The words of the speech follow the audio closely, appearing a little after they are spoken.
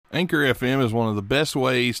Anchor FM is one of the best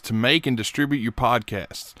ways to make and distribute your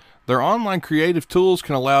podcasts. Their online creative tools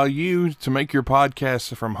can allow you to make your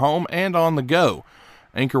podcasts from home and on the go.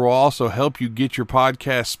 Anchor will also help you get your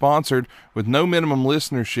podcast sponsored with no minimum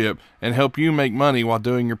listenership and help you make money while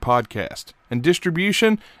doing your podcast. And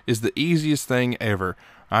distribution is the easiest thing ever.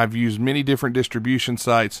 I've used many different distribution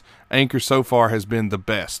sites. Anchor so far has been the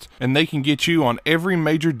best. And they can get you on every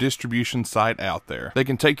major distribution site out there. They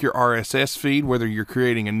can take your RSS feed, whether you're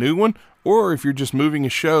creating a new one or if you're just moving a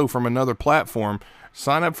show from another platform.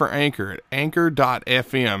 Sign up for Anchor at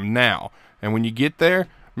anchor.fm now. And when you get there,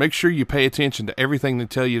 make sure you pay attention to everything they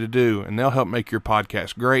tell you to do, and they'll help make your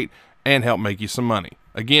podcast great and help make you some money.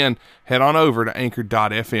 Again, head on over to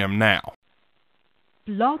anchor.fm now.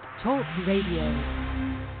 Blog Talk Radio.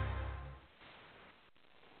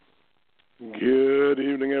 Good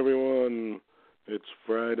evening, everyone. It's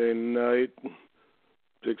Friday night.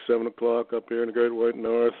 It's 7 o'clock up here in the Great White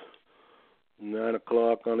North. 9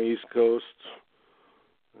 o'clock on the East Coast.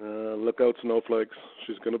 Look out, snowflakes.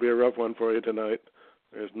 She's going to be a rough one for you tonight.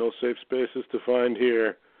 There's no safe spaces to find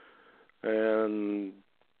here. And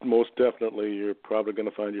most definitely, you're probably going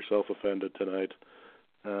to find yourself offended tonight.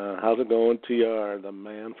 How's it going, TR, the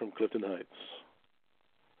man from Clifton Heights?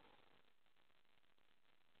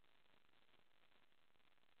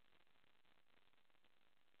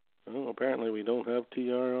 Oh, apparently we don't have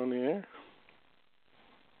TR on the air.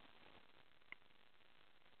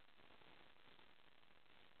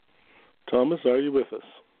 Thomas, are you with us?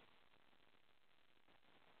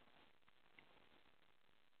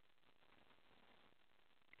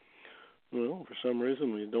 Well, for some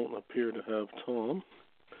reason we don't appear to have Tom.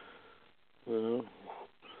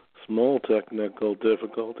 Small technical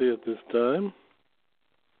difficulty at this time.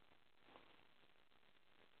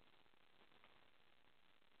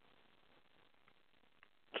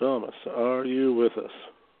 Thomas, are you with us?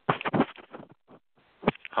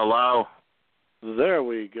 Hello? There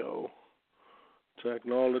we go.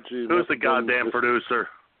 Technology. Who's the goddamn producer?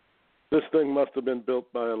 This thing must have been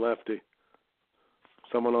built by a lefty.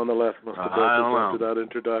 Someone on the left must have built this after that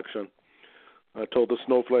introduction. I told the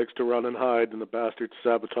snowflakes to run and hide, and the bastards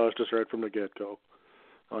sabotaged us right from the get-go.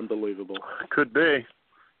 Unbelievable. Could be.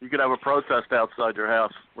 You could have a protest outside your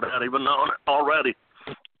house without even knowing it already.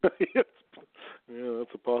 Yeah,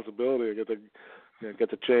 that's a possibility. I get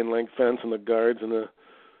the chain link fence and the guards and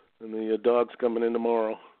the dogs coming in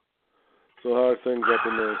tomorrow. So how are things up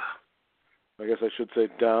in the, I guess I should say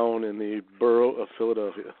down in the borough of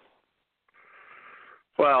Philadelphia?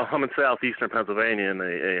 Well, I'm in southeastern Pennsylvania in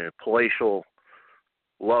a palatial,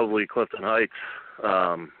 lovely Clifton Heights,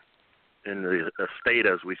 in the estate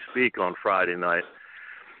as we speak on Friday night,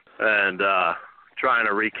 and trying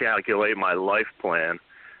to recalculate my life plan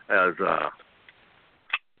as,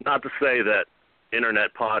 not to say that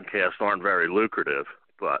internet podcasts aren't very lucrative,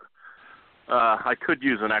 but I could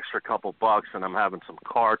use an extra couple bucks, and I'm having some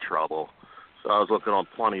car trouble. So I was looking on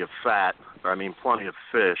plenty of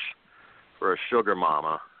fish for a sugar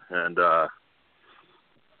mama, and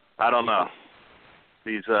I don't know.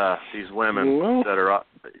 These women that are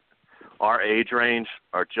our age range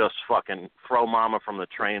are just fucking throw mama from the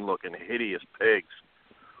train looking hideous pigs.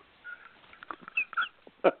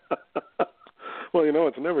 Well,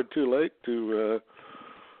 it's never too late to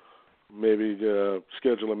maybe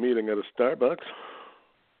schedule a meeting at a Starbucks.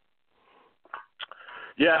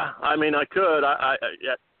 Yeah, I mean, I could. I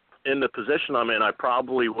in the position I'm in, I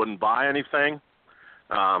probably wouldn't buy anything,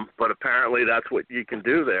 but apparently that's what you can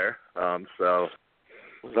do there. So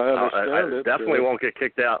I definitely won't get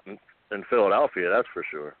kicked out in Philadelphia, that's for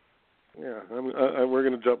sure. Yeah, we're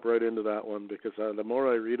going to jump right into that one because the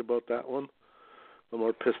more I read about that one, the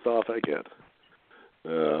more pissed off I get.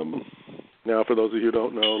 Now, for those of you who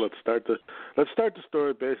don't know, let's start the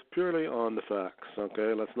story based purely on the facts.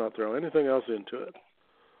 Okay, let's not throw anything else into it.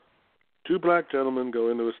 2 black gentlemen go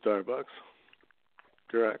into a Starbucks.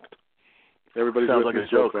 Correct. Everybody's Sounds with like me a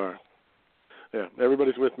joke. so far. Yeah,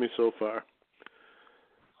 everybody's with me so far.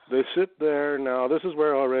 They sit there. Now, this is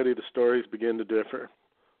where already the stories begin to differ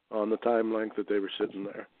on the time length that they were sitting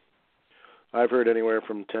there. I've heard anywhere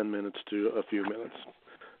from 10 minutes to a few minutes.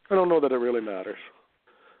 I don't know that it really matters.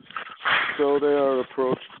 So they are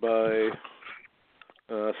approached by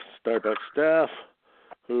Starbucks staff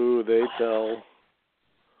who they tell.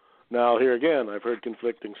 Now, here again, I've heard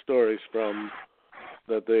conflicting stories from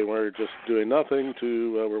that they were just doing nothing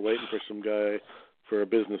to we're waiting for some guy for a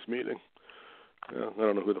business meeting. I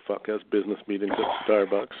don't know who the fuck has business meetings at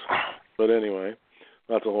Starbucks. But anyway,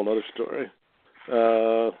 that's a whole other story.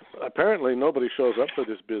 Apparently, nobody shows up for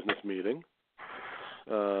this business meeting.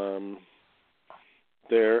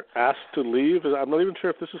 they're asked to leave. I'm not even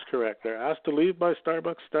sure if this is correct. They're asked to leave by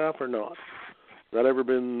Starbucks staff or not. Has that ever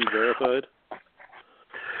been verified?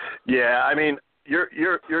 Yeah, I mean,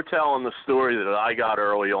 you're telling the story that I got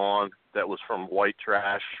early on that was from white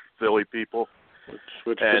trash Philly people,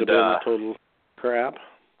 which could have been total crap.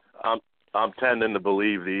 I'm tending to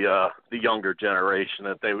believe the younger generation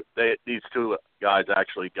that these two guys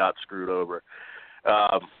actually got screwed over.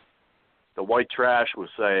 The white trash was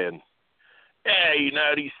saying, "Hey, you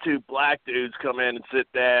know, these two black dudes come in and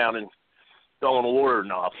sit down and don't order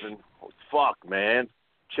nothing. Fuck, man.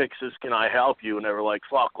 Chick says, can I help you? And they were like,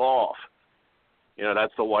 fuck off." You know,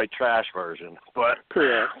 that's the white trash version. But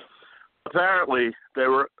correct. Apparently they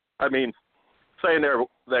were, I mean, saying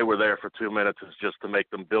they were there for 2 minutes is just to make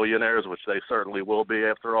them billionaires, which they certainly will be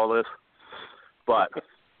after all this. But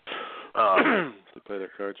to play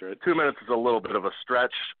their cards right. 2 minutes is a little bit of a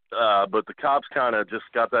stretch, but the cops kind of just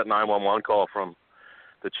got that 911 call from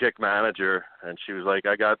the chick manager, and she was like,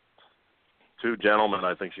 I got two gentlemen,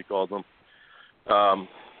 I think she called them,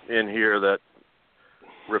 in here that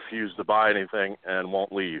refuse to buy anything and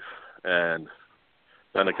won't leave. And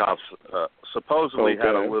then the cops supposedly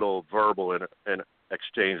had a little verbal in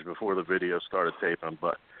exchange before the video started taping,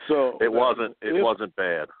 but it wasn't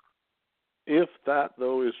bad. If that,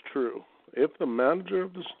 though, is true, if the manager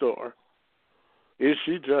of the store, is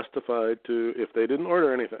she justified to, if they didn't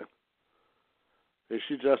order anything, is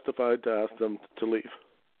she justified to ask them to leave?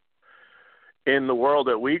 In the world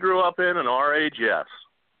that we grew up in our age, yes.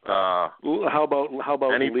 How about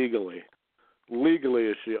legally? Legally,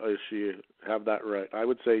 is she have that right? I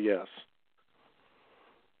would say yes.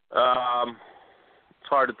 It's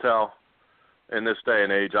hard to tell in this day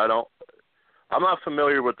and age. I'm not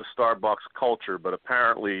familiar with the Starbucks culture, but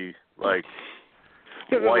apparently, like,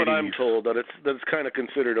 that's what I'm told, that it's kind of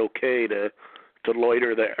considered okay to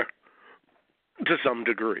loiter there to some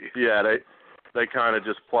degree. Yeah, they kind of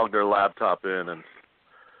just plug their laptop in and,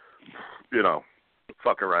 you know,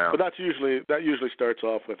 fuck around. But that usually starts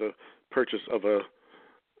off with a purchase of a.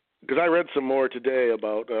 Because I read some more today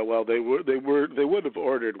about they would have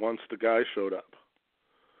ordered once the guy showed up.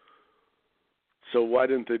 So why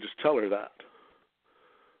didn't they just tell her that?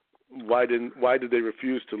 Why did they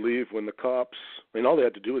refuse to leave when the cops? I mean, all they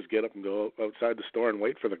had to do was get up and go outside the store and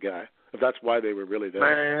wait for the guy. If that's why they were really there.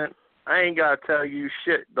 Man, I ain't gotta tell you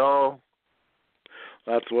shit, dawg.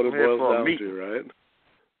 That's what it boils down to, right?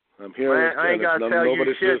 I'm here. Man, I ain't gotta tell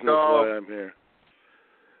you shit, dawg. Why I'm here.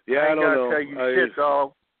 Yeah, I don't know. I ain't gotta tell you shit,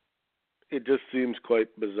 dawg. It just seems quite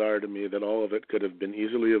bizarre to me that all of it could have been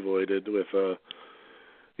easily avoided with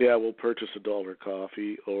we'll purchase $1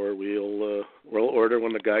 coffee, or we'll order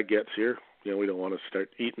when the guy gets here. You know, we don't want to start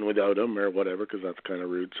eating without him or whatever, because that's kind of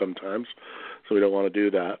rude sometimes. So we don't want to do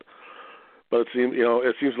that. But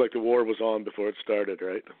it seems like the war was on before it started,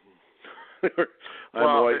 right?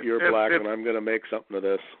 I'm white, you're black, and I'm going to make something of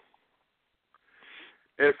this.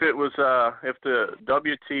 If it was, if the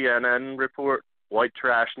WTNN report, White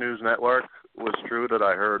Trash News Network, was true that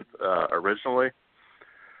I heard originally,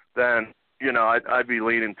 then, you know, I'd be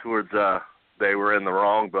leaning towards they were in the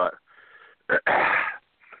wrong. But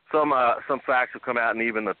some facts have come out, and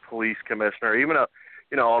even the police commissioner, even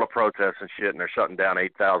all the protests and shit, and they're shutting down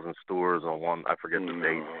 8,000 stores on one, I forget the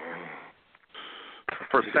date,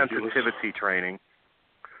 for sensitivity training.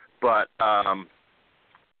 But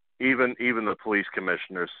even the police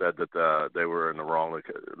commissioner said that they were in the wrong.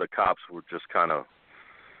 The cops were just kind of,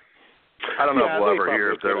 I don't know if we'll ever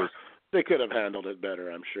hear if there was. They could have handled it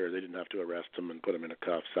better, I'm sure. They didn't have to arrest him and put him in a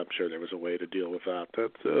cuffs. I'm sure there was a way to deal with that.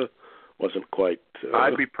 That wasn't quite.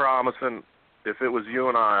 I'd be promising, if it was you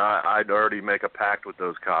and I'd already make a pact with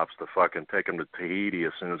those cops to fucking take them to Tahiti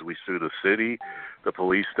as soon as we sue the city, the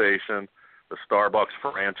police station, the Starbucks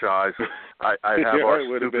franchise. I'd have our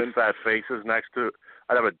stupid fat faces next to it.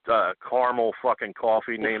 I'd have a caramel fucking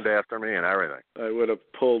coffee named after me and everything. I would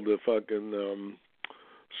have pulled the fucking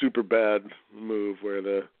super bad move where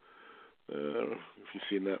the. If you've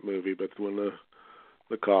seen that movie, but when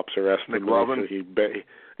the cops arrest him, McLovin? And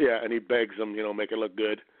he begs them, make it look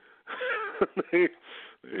good. They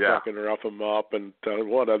fucking rough him up and tell him,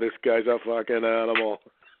 "What? This guy's a fucking animal."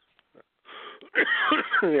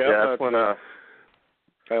 That's when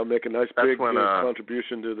I'll make a nice big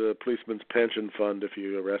contribution to the policeman's pension fund if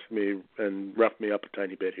you arrest me and rough me up a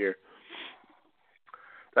tiny bit here.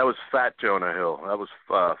 That was Fat Jonah Hill. That was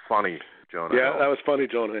funny Jonah Hill. Yeah, that was funny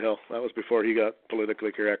Jonah Hill. That was before he got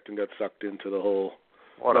politically correct and got sucked into the whole.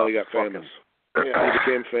 He got famous. Yeah, he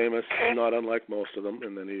became famous, not unlike most of them,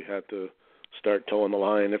 and then he had to start towing the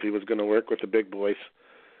line if he was going to work with the big boys.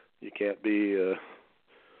 You can't be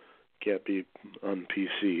on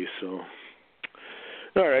PC. So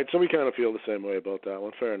All right, so we kind of feel the same way about that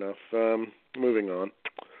one. Fair enough. Moving on.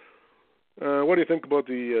 What do you think about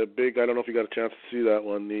the big, I don't know if you got a chance to see that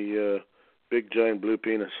one, the big giant blue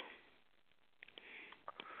penis?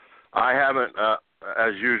 I haven't,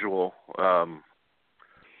 as usual,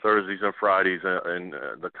 Thursdays and Fridays in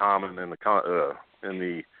the common in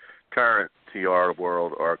the current TR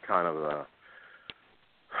world are kind of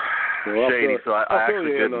shady. So I I'll fill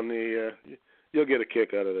actually you in didn't. on the. You'll get a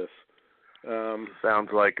kick out of this. Sounds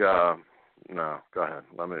like no. Go ahead.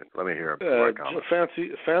 Let me hear it before I comment.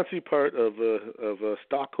 Fancy part of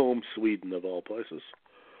Stockholm, Sweden, of all places.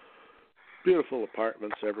 Beautiful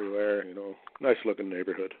apartments everywhere. You know, nice looking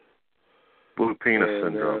neighborhood. Blue penis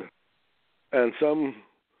syndrome. And some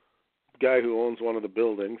guy who owns one of the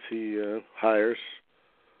buildings, he hires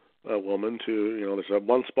a woman to, there's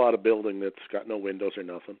one spot of building that's got no windows or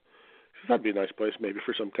nothing. He says, that'd be a nice place maybe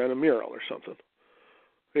for some kind of mural or something.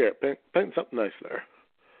 Here, paint something nice there.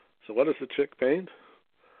 So what does the chick paint?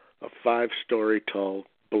 A 5-story tall,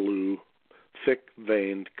 blue,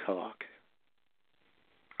 thick-veined cock.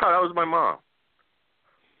 Oh, that was my mom.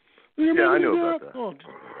 Yeah, I knew about that. Oh,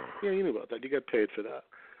 yeah, you knew about that. You got paid for that.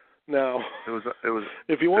 Now, it was.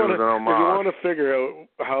 If you want to figure out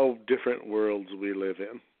how different worlds we live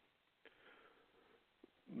in,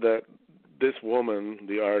 that this woman,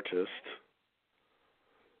 the artist,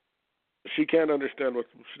 she can't understand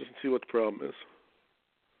she doesn't see what the problem is.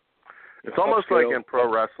 It's almost like in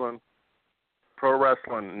pro wrestling. Pro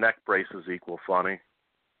wrestling neck braces equal funny.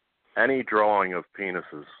 Any drawing of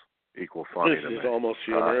penises equal funny to me. This is almost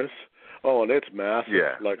humorous. And it's massive.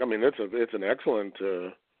 Yeah. It's an excellent.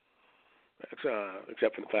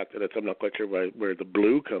 Except for the fact that I'm not quite sure where the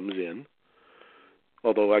blue comes in.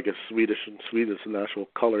 Although I guess Swedish national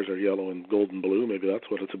colors are yellow and gold and blue. Maybe that's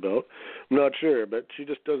what it's about. I'm not sure, but she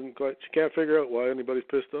just she can't figure out why anybody's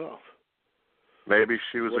pissed off. Maybe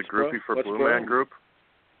she was a groupie for Blue Man Group.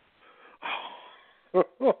 And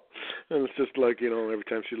it's just like, every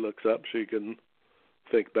time she looks up, she can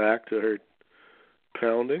think back to her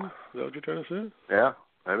pounding. Is that what you're trying to say? Yeah,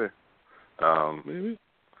 maybe. Maybe.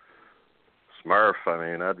 Smurf,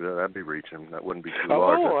 that'd be reaching. That wouldn't be too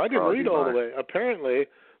large. I didn't read all the way. Apparently,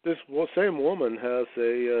 this same woman has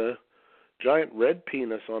a giant red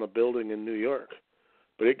penis on a building in New York,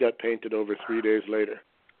 but it got painted over 3 days later.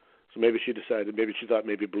 So maybe she thought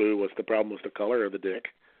maybe blue was the problem, was the color of the dick.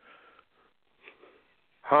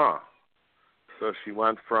 Huh. So she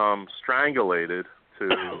went from strangulated to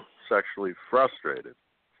sexually frustrated.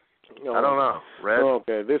 I don't know. Red?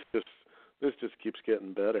 Okay, this just keeps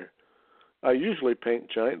getting better. I usually paint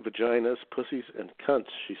giant vaginas, pussies, and cunts,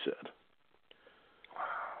 she said.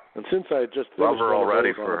 And since I had just finished love her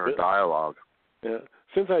already for her dialogue. Yeah.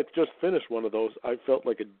 Since I just finished one of those, I felt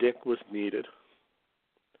like a dick was needed.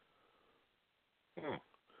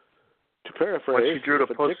 To paraphrase, when she drew the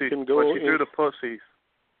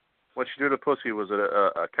pussy, was it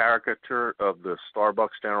a caricature of the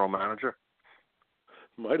Starbucks general manager?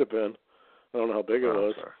 Might have been. I don't know how big it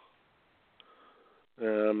was.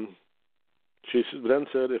 Sorry. She then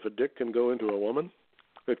said, if a dick can go into a woman,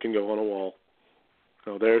 it can go on a wall.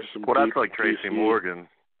 Oh, there's some. Well, that's like Tracy Morgan.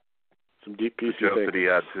 Some deep PC joke that he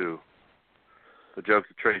had to. The joke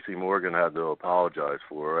that Tracy Morgan had to apologize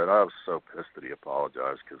for, and I was so pissed that he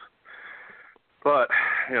apologized but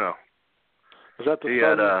Was that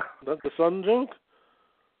the Sun joke?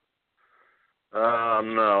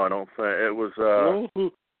 No, I don't think it was. No,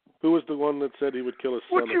 who was the one that said he would kill his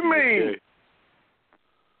son? What do you mean?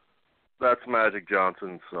 That's Magic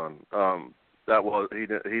Johnson's son. That was he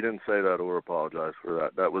didn't say that or apologize for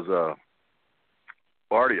that. That was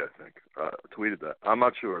Barty, I think, tweeted that. I'm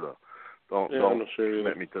not sure though. Don't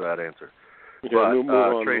commit me to that answer. Yeah,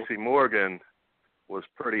 but Tracy Morgan was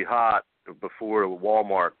pretty hot before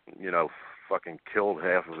Walmart, fucking killed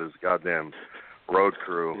half of his goddamn road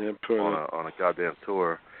crew on a goddamn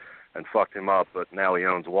tour and fucked him up. But now he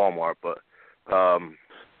owns Walmart. But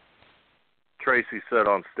Tracy said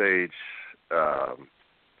on stage,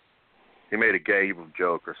 he made a gay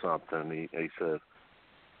joke or something. He said,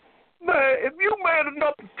 "Man, if you man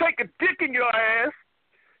enough to take a dick in your ass,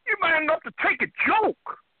 you're man enough to take a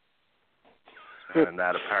joke." And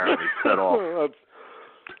that apparently set off.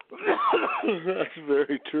 That's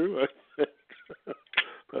very true.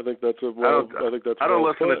 I think that's I don't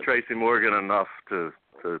listen to Tracy Morgan enough to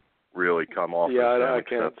really come off. Yeah, I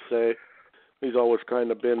can't say. He's always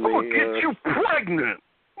kind of been I'm gonna get you pregnant.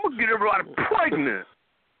 I'm gonna get everybody pregnant.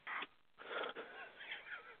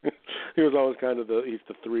 He was always kind of he's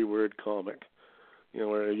the 3-word comic.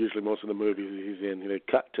 Where usually most of the movies he's in, they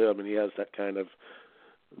cut to him and he has that kind of,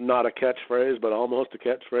 not a catchphrase, but almost a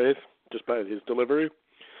catchphrase, just by his delivery.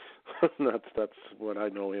 That's what I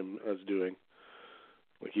know him as doing.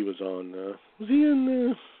 Like he was on. Was he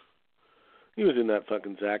in? He was in that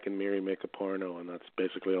fucking Zach and Miri Make a Porno, and that's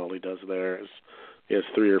basically all he does there. Is he has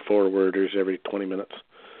 3 or 4 worders every 20 minutes.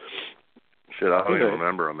 Shit, I don't even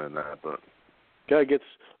remember him in that, but guy gets.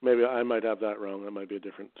 Maybe I might have that wrong. That might be a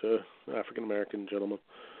different African American gentleman.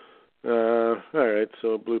 All right,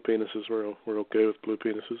 so blue penises. We're okay with blue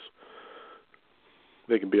penises.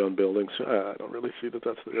 They can be on buildings. I don't really see that's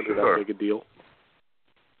really that big a deal.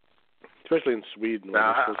 Especially in Sweden.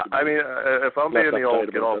 I mean, if I'm being the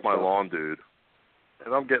old get off my lawn dude,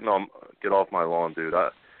 if I'm get off my lawn dude,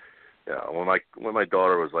 when my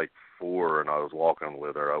daughter was like 4 and I was walking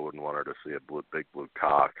with her, I wouldn't want her to see a big blue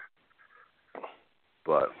cock.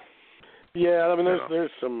 But yeah, I mean,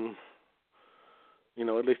 there's some,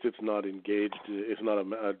 at least it's not engaged. It's not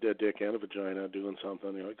a dick and a vagina doing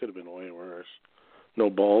something. It could have been way worse. No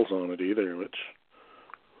balls on it either, which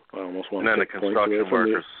I almost want. And then the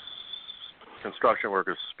construction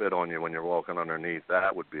workers spit on you when you're walking underneath.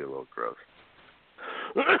 That would be a little gross.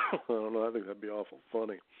 I don't know. I think that'd be awful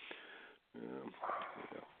funny.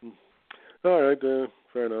 Yeah. All right,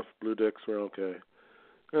 fair enough. Blue dicks, we're okay.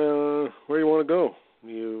 Where you want to go?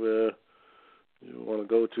 You want to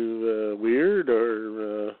go to weird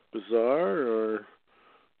or bizarre or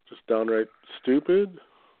just downright stupid?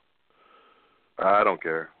 I don't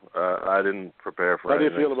care. I didn't prepare for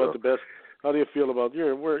anything. How do you feel about the best? How do you feel about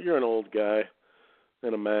you're an old guy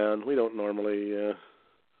and a man. We don't normally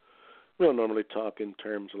talk in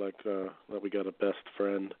terms like that we got a best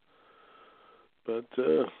friend. But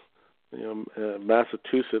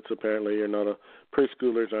Massachusetts apparently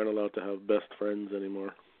preschoolers aren't allowed to have best friends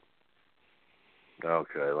anymore.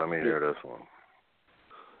 Okay, let me hear this one.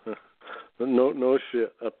 No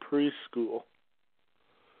shit. A preschool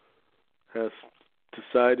has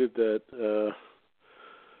decided that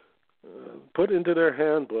put into their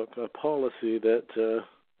handbook a policy that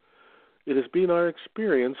it has been our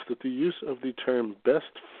experience that the use of the term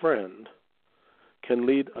best friend can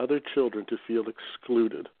lead other children to feel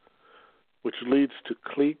excluded, which leads to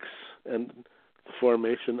cliques and the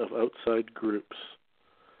formation of outside groups.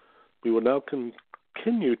 We will now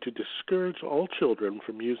continue to discourage all children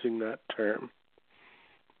from using that term.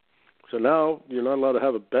 So now you're not allowed to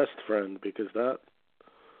have a best friend because that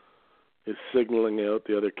is signaling out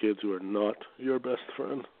the other kids who are not your best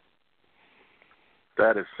friend.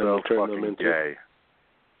 That is so fucking gay.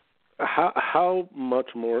 How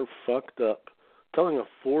much more fucked up? Telling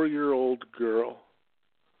a 4-year-old girl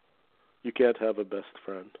you can't have a best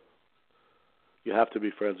friend. You have to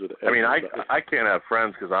be friends with everybody. I mean, I can't have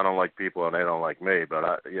friends because I don't like people and they don't like me.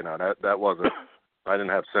 But that wasn't. I didn't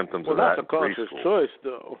have symptoms of that. Well, that's a conscious choice,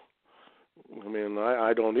 though. I mean,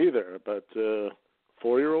 I don't either. But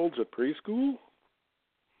 4-year-olds at preschool?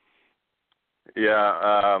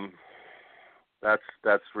 Yeah,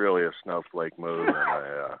 that's really a snowflake move.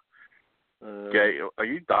 And gay. Are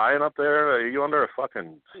you dying up there? Are you under a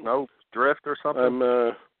fucking snow drift or something?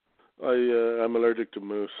 I'm allergic to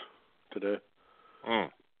moose today. Mm.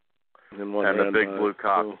 And the big blue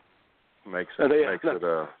cock makes it.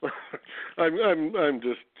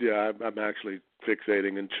 I'm actually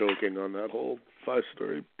fixating and choking on that whole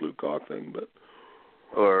 5-story blue cock thing, but.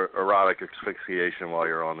 Or erotic asphyxiation while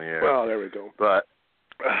you're on the air. Well, there we go. But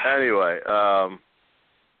anyway,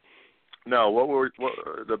 no,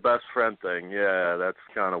 the best friend thing? Yeah, that's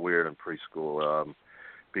kind of weird in preschool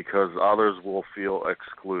because others will feel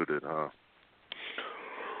excluded, huh?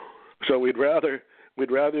 So we'd rather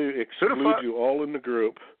exclude you all in the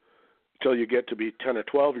group till you get to be 10 or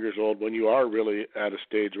 12 years old when you are really at a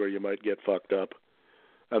stage where you might get fucked up,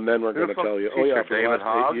 and then we're going to tell you, for the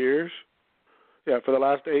last 8 years. Yeah, for the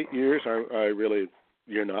last 8 years, I really,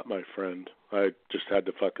 you're not my friend. I just had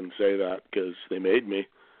to fucking say that because they made me.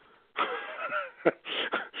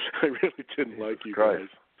 I really didn't like you guys.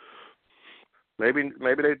 Maybe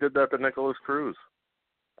they did that to Nicholas Cruz.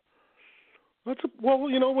 Well,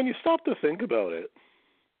 when you stop to think about it,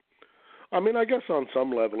 I mean, I guess on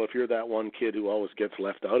some level, if you're that one kid who always gets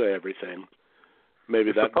left out of everything,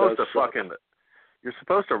 maybe that does suck. You're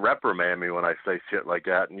supposed to reprimand me when I say shit like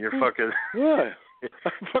that, and you're fucking. Yeah,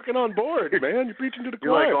 I'm fucking on board, man. You're preaching to the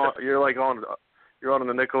choir. You're on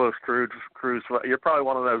the Nicholas Cruz. You're probably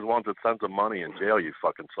one of those ones that sends some money in jail. You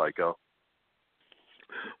fucking psycho.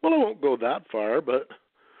 Well, I won't go that far, but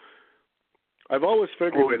I've always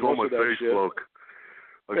figured that most of that Facebook.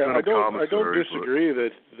 I don't disagree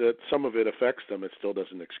that some of it affects them. It still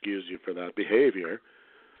doesn't excuse you for that behavior.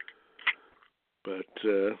 But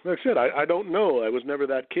like I said, I don't know. I was never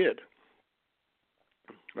that kid.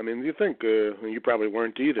 I mean, you think you probably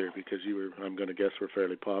weren't either because you were, I'm going to guess, were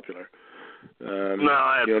fairly popular. No,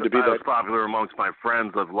 I was popular amongst my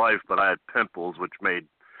friends of life, but I had pimples, which made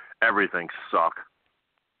everything suck.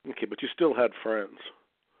 Okay, but you still had friends.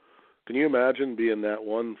 Can you imagine being that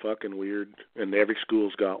one fucking weird, and every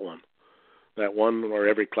school's got one, that one, or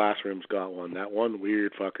every classroom's got one, that one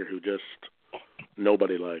weird fucker who just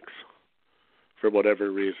nobody likes for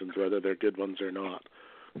whatever reasons, whether they're good ones or not.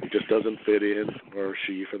 He just doesn't fit in, or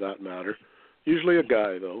she for that matter. Usually a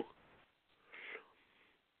guy, though.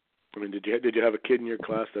 I mean, did you have a kid in your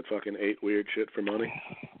class that fucking ate weird shit for money?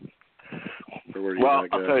 Or were you I'll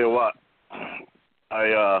tell you what.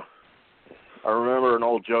 I remember an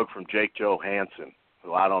old joke from Jake Johansson,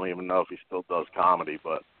 who I don't even know if he still does comedy,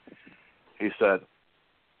 but he said,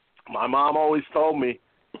 "My mom always told me,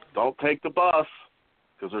 don't take the bus,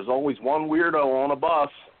 because there's always one weirdo on a bus."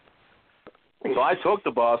 So I took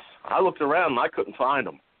the bus. I looked around and I couldn't find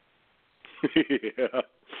him.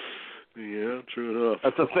 Yeah, true enough.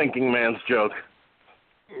 That's a thinking man's joke.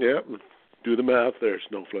 Yeah, do the math there,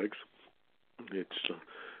 snowflakes. It's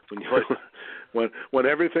when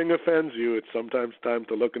everything offends you, it's sometimes time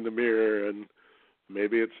to look in the mirror, and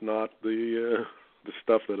maybe it's not the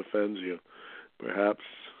stuff that offends you. Perhaps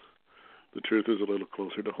the truth is a little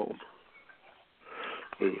closer to home.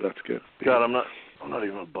 Ooh, that's good. God, I'm not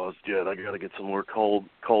even buzzed yet. I got to get some more cold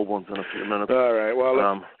ones in a few minutes. All right.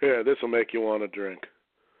 Well, here, this will make you want to drink.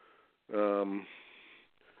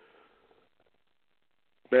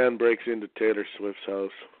 Man breaks into Taylor Swift's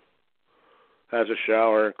house, has a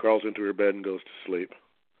shower, crawls into her bed, and goes to sleep.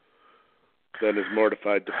 Then is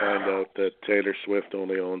mortified to find out that Taylor Swift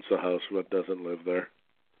only owns the house but doesn't live there.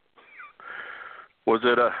 Was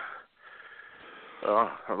it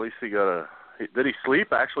at least he got a... Did he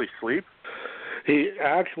actually sleep? He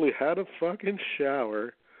actually had a fucking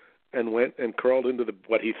shower and went and crawled into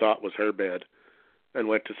what he thought was her bed and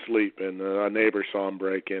went to sleep. And a neighbor saw him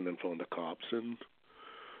break in and phoned the cops, and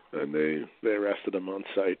they arrested him on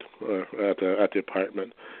site at the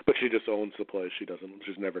apartment. But she just owns the place.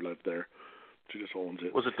 She's never lived there. She just owns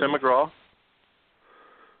it. Was it Tim McGraw?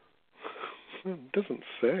 It doesn't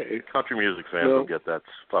say. Country music fans will get that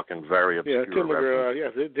fucking very obscure Tim McGraw.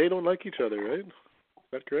 reference. Yeah, they don't like each other, right? Is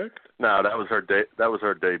that correct? No, that was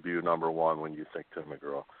her debut number one. When you think Tim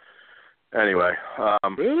McGraw. Anyway,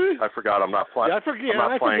 really? I forgot. I'm not playing. I forget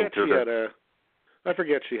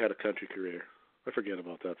she had a country career. I forget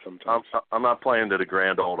about that sometimes. I'm not playing to the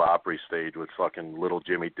Grand Ole Opry stage with fucking little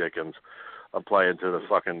Jimmy Dickens. I'm playing to the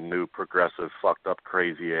fucking new progressive, fucked up,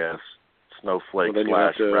 crazy ass snowflake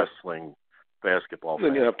 / wrestling basketball.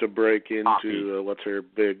 Then you have to break into Hockey. What's her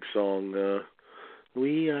big song?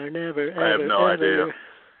 We are never ever. I have no idea.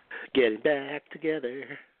 Getting back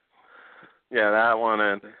together. Yeah, that one.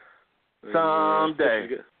 And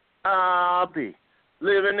someday I'll be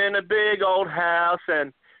living in a big old house,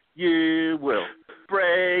 and you will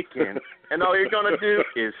break in, and all you're gonna do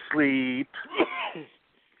is sleep.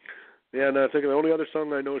 Yeah, and I think the only other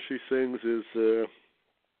song I know she sings is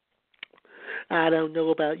I don't know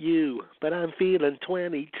about you, but I'm feeling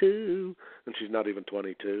 22. And she's not even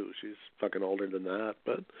 22. She's fucking older than that,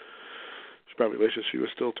 but she probably wishes she was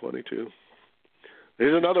still 22.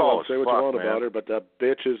 Here's another one. Say what you want about her, but that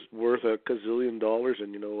bitch is worth $1 gazillion.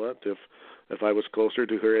 And you know what? If I was closer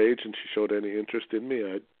to her age and she showed any interest in me,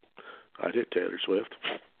 I'd hit Taylor Swift.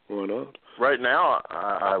 Why not? Right now,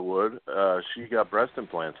 I would. She got breast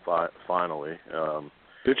implants finally.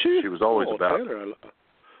 Did she? She was always about. Taylor,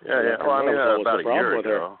 yeah. Well, I mean, about a year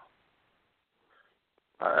ago.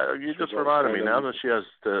 You just reminded me. Now that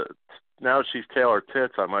now that she's Taylor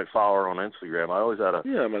Tits, I might follow her on Instagram. I always had I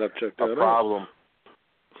might have checked that problem.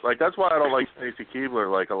 Like, that's why I don't like Stacy Keibler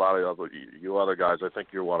like a lot of you other guys. I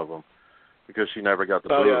think you're one of them. Because she never got the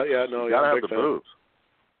boobs. You gotta have the boobs.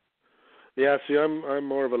 Yeah, see, I'm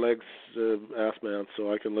more of a legs ass man,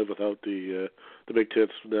 so I can live without the big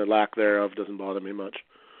tits. The lack thereof doesn't bother me much.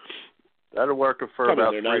 That'll work for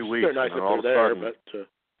about 3 weeks. They're nice if they're there, but...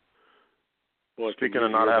 speaking of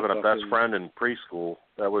not having a best friend in preschool,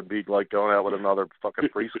 that would be like going out with another fucking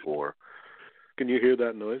preschooler. Can you hear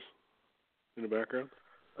that noise in the background?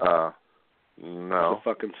 No. That's a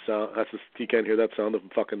fucking sound. You can't hear that sound of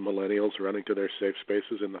fucking millennials running to their safe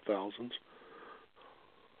spaces in the thousands.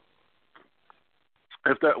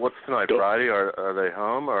 What's tonight, Friday? Are they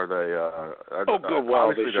home? Are they? Well,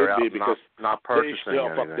 they should be because not purchasing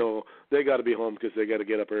anything. No, they got to be home because they got to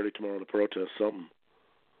get up early tomorrow to protest something.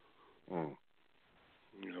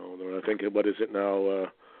 You know, I think, what is it now?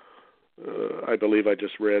 I believe I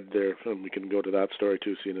just read there, and we can go to that story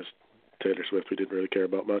too, seeing as Taylor Swift we didn't really care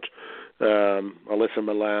about much. Alyssa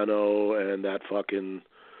Milano and that fucking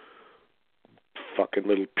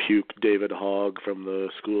little puke David Hogg from the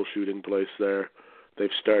school shooting place there.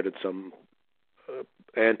 They've started some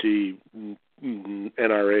anti-NRA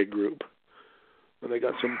group. And they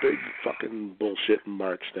got some big fucking bullshit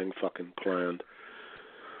march thing fucking planned.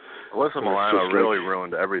 Alyssa Milano really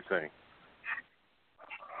ruined everything.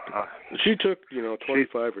 She took,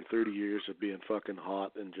 25 or 30 years of being fucking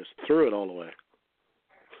hot and just threw it all away.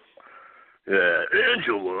 Yeah,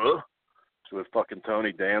 Angela. With fucking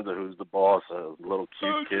Tony Danza, who's the boss, a little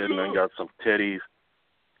cute kid, and then got some titties.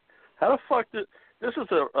 How the fuck did... This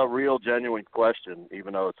is a real, genuine question,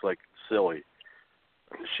 even though it's, like, silly.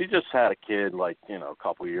 She just had a kid, like, a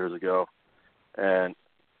couple years ago, and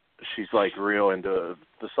she's, like, real into...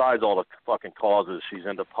 Besides all the fucking causes, she's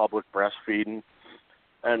into public breastfeeding,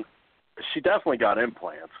 and she definitely got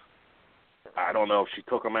implants. I don't know if she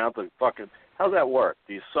took them out the fucking... How's that work?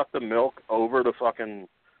 Do you suck the milk over the fucking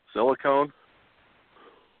silicone?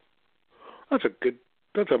 That's a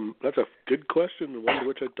good question, and one to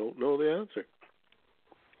which I don't know the answer.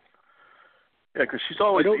 Yeah, because she's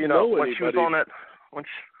always, when she was on that, when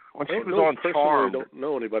she was on Charmed. I don't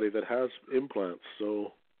know anybody that has implants,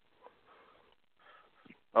 so.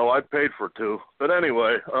 Oh, I paid for 2, but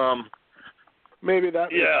anyway, maybe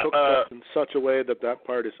that was hooked up in such a way that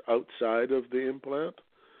part is outside of the implant,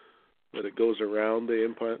 that it goes around the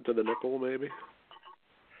implant to the nipple, maybe.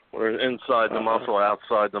 Or inside the muscle,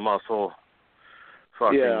 outside the muscle.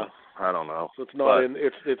 Fucking, yeah, I don't know. So it's not in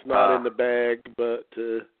the bag, but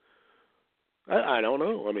I don't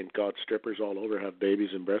know. I mean, God, strippers all over have babies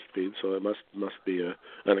and breastfeed, so it must be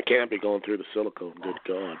and it can't be going through the silicone. Good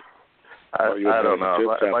God. I don't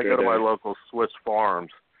know. If I go to my local Swiss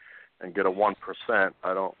Farms and get a 1%,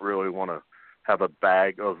 I don't really want to have a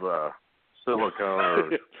bag of silicone or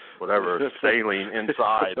whatever saline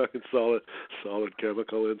inside. Fucking solid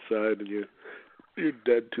chemical inside, and you're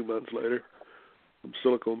dead 2 months later from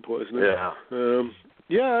silicone poisoning. Yeah.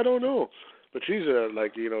 Yeah, I don't know, but she's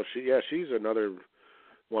she's another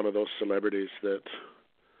one of those celebrities that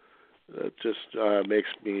just makes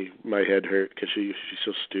my head hurt because she's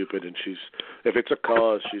so stupid, and if it's a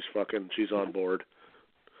cause, she's on board.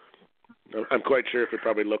 I'm quite sure if we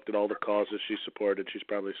probably looked at all the causes she supported, she's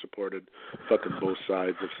probably supported fucking both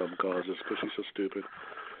sides of some causes because she's so stupid.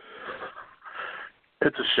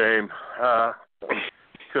 It's a shame.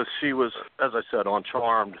 Because she was, as I said, on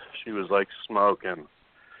Charmed, she was like smoking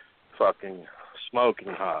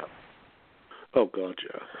hot. Oh, God,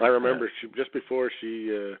 yeah. I remember just before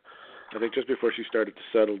she started to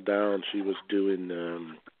settle down, she was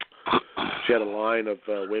doing... She had a line of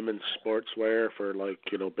women's sportswear for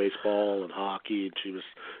baseball and hockey, and she was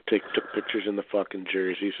took pictures in the fucking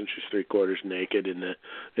jerseys, and she's 3/4 naked in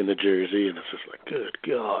the jersey, and it's just like, good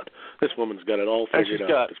God, this woman's got it all figured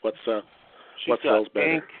out. What sells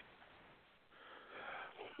better? Ink.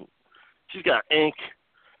 She's got ink.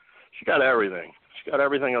 She got everything. She got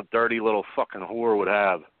everything a dirty little fucking whore would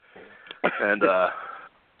have, and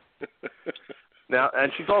now,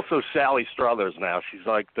 and she's also Sally Struthers now. She's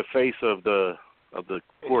like the face of the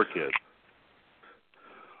poor kid.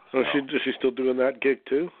 So she's still doing that gig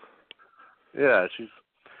too? Yeah, she's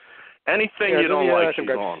anything you don't like, she's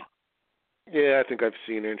on. Yeah, I think I've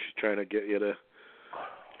seen her, and she's trying to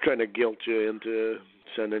guilt you into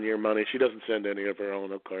sending your money. She doesn't send any of her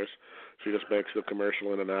own, of course. She just makes the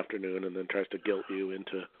commercial in an afternoon and then tries to guilt you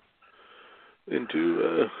into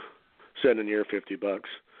sending your $50.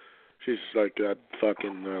 She's like that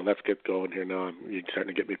fucking, let's get going here now. You're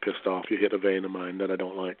starting to get me pissed off. You hit a vein of mine that I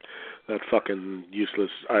don't like. That fucking useless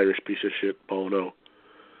Irish piece of shit, Bono.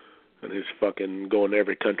 And he's fucking going to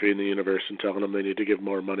every country in the universe and telling them they need to give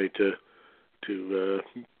more money to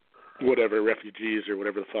whatever, refugees or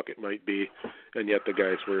whatever the fuck it might be. And yet the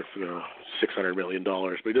guy's worth, $600 million.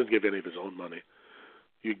 But he doesn't give any of his own money.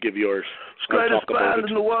 You give yours. It's the greatest band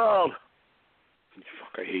in the world.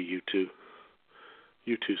 Fuck, I hate you too.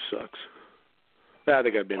 U2 sucks. I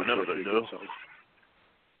think I've been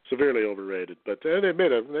severely overrated, but they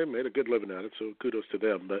made a good living at it, so kudos to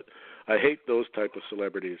them. But I hate those type of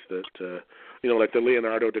celebrities that like the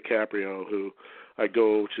Leonardo DiCaprio, who I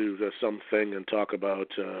go to something and talk about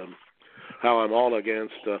how I'm all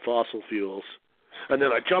against fossil fuels, and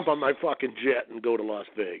then I jump on my fucking jet and go to Las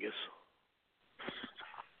Vegas.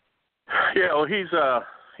 Yeah, well, he's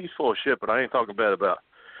full of shit, but I ain't talking bad about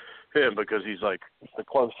him because he's like the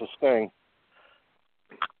closest thing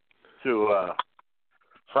to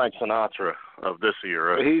Frank Sinatra of this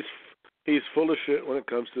era. He's full of shit when it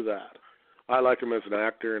comes to that. I like him as an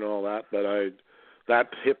actor and all that, but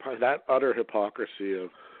that utter hypocrisy of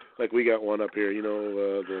Like we got one up here, you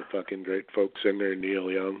know, the fucking great folk singer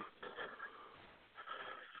Neil Young.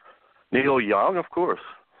 Neil Young, of course.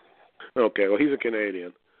 Okay, well he's a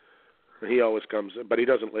Canadian. He always comes, but he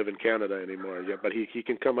doesn't live in Canada anymore yet. But he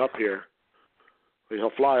can come up here.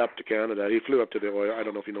 He'll fly up to Canada. He flew up to the oil. I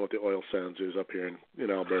don't know if you know what the oil sands is up here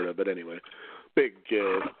in Alberta, but anyway, big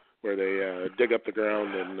where they dig up the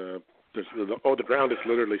ground and the ground is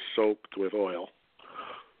literally soaked with oil,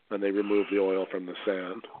 and they remove the oil from the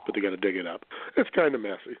sand, but they got to dig it up. It's kind of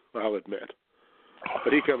messy, I'll admit.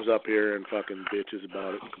 But he comes up here and fucking bitches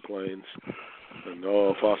about it and complains. And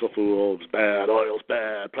fossil fuels bad, oil's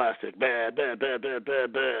bad, plastic bad.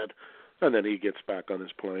 And then he gets back on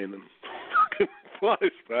his plane and fucking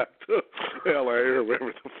flies back to L.A. or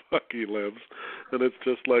wherever the fuck he lives. And it's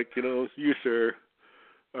just like, you know, you sure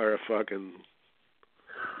are a fucking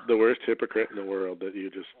the worst hypocrite in the world that you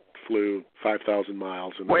just flew 5,000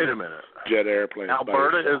 miles in Wait a minute. Jet airplane.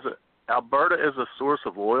 Alberta is a source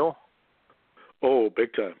of oil? Oh,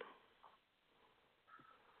 big time.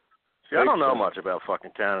 See, I don't know much about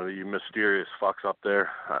fucking Canada, you mysterious fucks up there.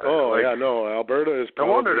 Alberta is probably...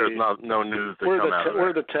 No wonder there's no news that come out of there.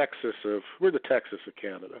 We're the Texas of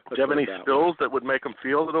Canada. Do you have any stills that would make them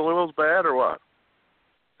feel that the oil's bad, or what?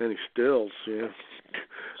 Any stills, yeah.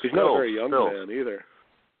 He's not a very young man either.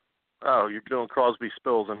 Oh, you're doing Crosby,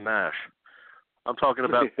 Stills, and Nash. I'm talking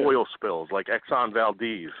about oil spills, like Exxon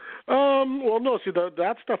Valdez. Well, no, see,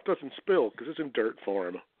 that stuff doesn't spill because it's in dirt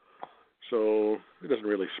form. So it doesn't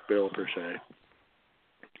really spill per se.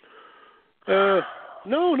 No,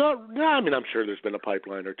 I mean, I'm sure there's been a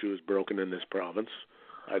pipeline or two is broken in this province.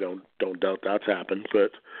 I don't doubt that's happened,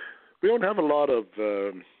 but we don't have a lot of.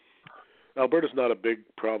 Alberta's not a big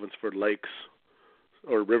province for lakes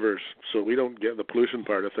or rivers, so we don't get the pollution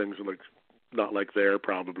part of things. Like not like there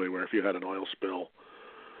probably, where if you had an oil spill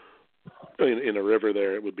in a river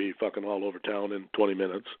there, it would be fucking all over town in 20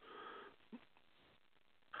 minutes.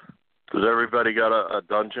 Does everybody got a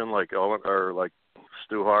dungeon like Owen or like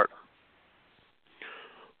Stu Hart?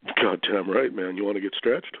 Goddamn right, man. You want to get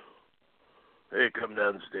stretched? Hey, come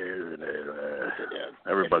downstairs and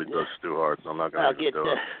everybody does Stu Hart. So I'm not going to do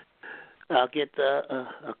it. I'll get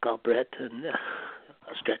a call Brett and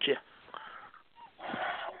I'll stretch you.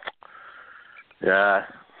 Yeah,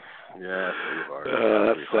 Stu Hart.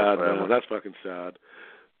 That's sad, man. That's fucking sad.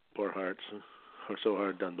 Poor Hearts are so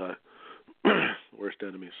hard done by. Worst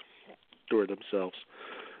enemies. Door themselves.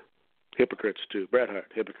 Hypocrites, too. Bret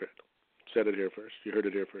Hart, hypocrite. Said it here first. You heard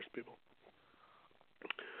it here first, people.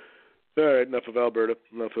 All right, enough of Alberta.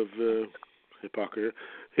 Enough of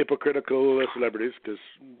hypocritical celebrities, because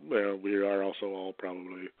we are also all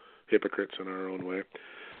probably hypocrites in our own way.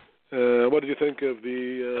 What did you think of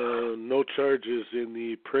the no charges in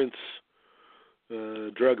the Prince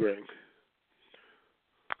drug ring?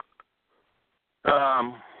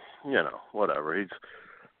 Whatever.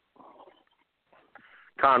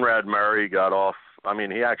 Conrad Murray got off. I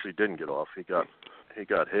mean, he actually didn't get off. He got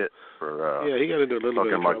hit for he got into a little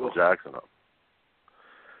bit of Michael trouble. Jackson up.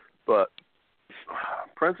 But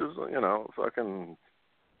Prince is, fucking.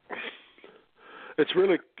 It's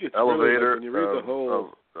really elevator. Really, when you read the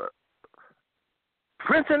whole.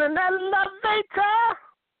 Prince in an elevator.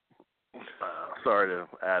 Sorry to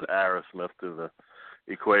add Aerosmith to the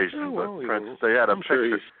equation, but Prince. They had a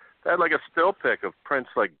picture. They had like a still pic of Prince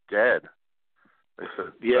like dead. They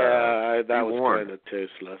said, that was kind of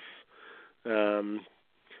tasteless.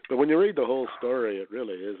 But when you read the whole story, it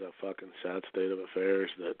really is a fucking sad state of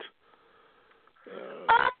affairs that.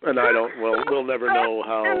 And I don't. Well, we'll never know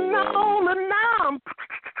how.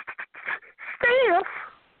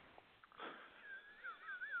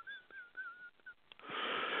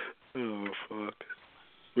 Oh fuck!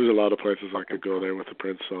 There's a lot of places I could go there with the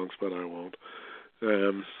Prince songs, but I won't.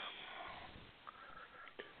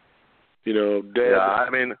 Dead. Yeah, I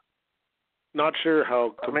mean, not sure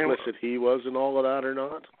how complicit he was in all of that or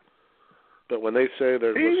not. But when they say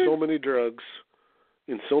there was so many drugs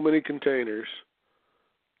in so many containers,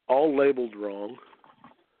 all labeled wrong,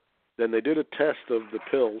 then they did a test of the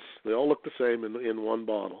pills. They all look the same in one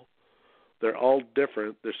bottle. They're all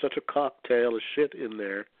different. There's such a cocktail of shit in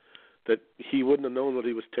there that he wouldn't have known what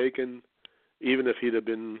he was taking, even if he'd have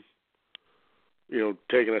been,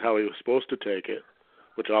 taking it how he was supposed to take it,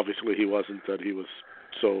 which obviously he wasn't, that he was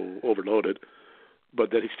so overloaded, but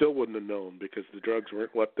that he still wouldn't have known because the drugs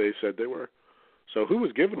weren't what they said they were. So who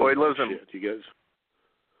was giving him that shit, you guys?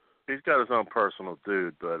 He's got his own personal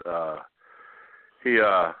dude, but he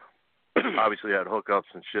obviously had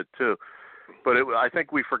hookups and shit too. But I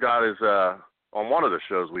think we forgot his, on one of the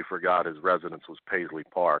shows we forgot his residence was Paisley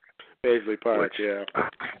Park. Paisley Park, which yeah.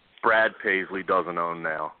 Brad Paisley doesn't own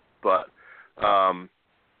now. But,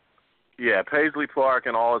 yeah, Paisley Park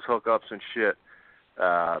and all his hookups and shit.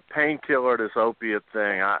 Painkiller, this opiate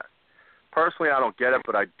thing. Personally, I don't get it,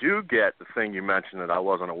 but I do get the thing you mentioned that I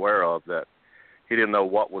wasn't aware of, that he didn't know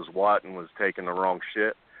what was what and was taking the wrong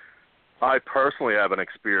shit. I personally have an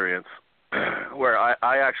experience where I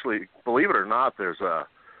actually, believe it or not, there's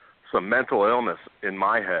some mental illness in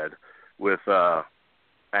my head with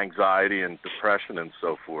anxiety and depression and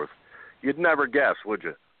so forth. You'd never guess, would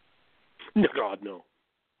you? No, God, no.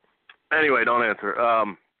 Anyway, don't answer.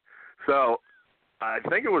 So I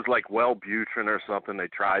think it was like Wellbutrin or something they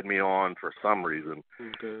tried me on for some reason.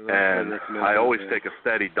 Okay, and I always take a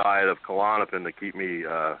steady diet of Klonopin to keep me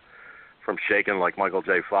from shaking like Michael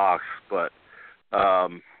J. Fox. But,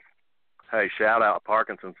 hey, shout out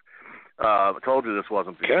Parkinson's. I told you this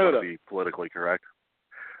wasn't going to be politically correct.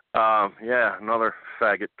 Yeah, another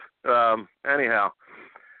faggot. Anyhow,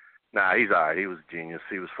 nah, he's all right. He was a genius.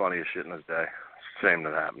 He was funny as shit in his day. Shame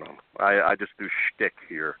that happened to him. I just do shtick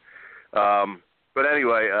here. But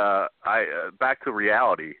anyway, back to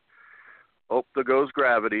reality. Oh, there goes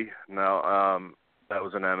gravity. No, that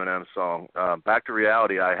was an Eminem song. Back to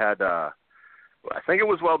reality. I had, I think it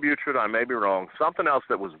was Wellbutrin. I may be wrong. Something else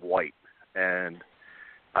that was white, and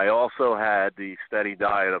I also had the steady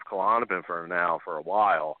diet of Klonopin for a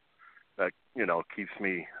while. That keeps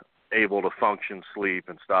me able to function, sleep,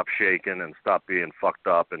 and stop shaking, and stop being fucked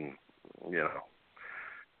up, and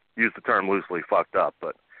use the term loosely, fucked up,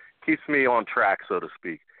 but keeps me on track, so to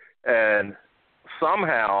speak. And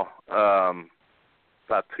somehow,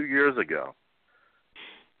 about 2 years ago,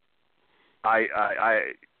 I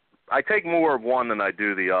take more of one than I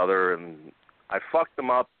do the other, and I fucked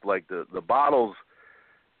them up. Like the bottles,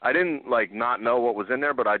 I didn't not know what was in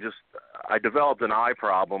there, but I developed an eye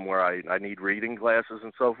problem where I need reading glasses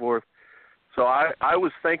and so forth. So I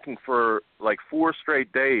was thinking for 4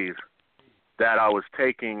 straight days that I was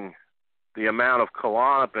taking the amount of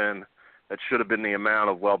Klonopin that should have been the amount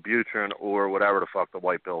of Wellbutrin or whatever the fuck the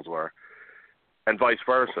white pills were, and vice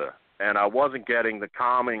versa. And I wasn't getting the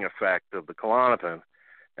calming effect of the Klonopin,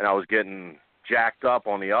 and I was getting jacked up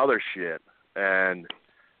on the other shit. And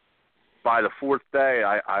by the 4th day,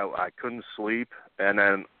 I couldn't sleep, and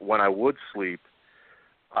then when I would sleep,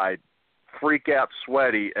 I'd freak out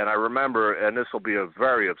sweaty. And I remember, and this will be a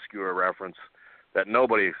very obscure reference that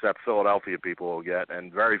nobody except Philadelphia people will get,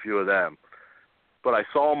 and very few of them. But I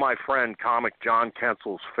saw my friend comic John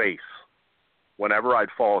Kensel's face whenever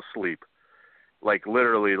I'd fall asleep.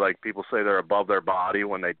 Literally, people say they're above their body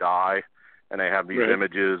when they die, and they have these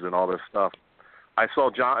images and all this stuff. I saw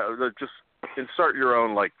John, just insert your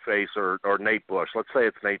own face or Nate Bush. Let's say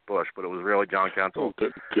it's Nate Bush, but it was really John Kensel.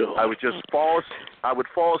 Oh, I would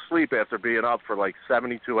fall asleep after being up for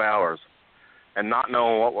 72 hours. And not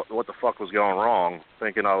knowing what the fuck was going wrong,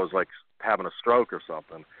 thinking I was having a stroke or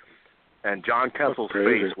something. And John Kensel's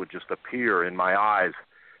face would just appear in my eyes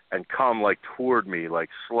and come toward me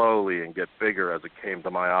slowly and get bigger as it came to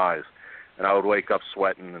my eyes. And I would wake up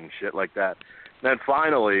sweating and shit like that. And then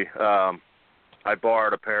finally, I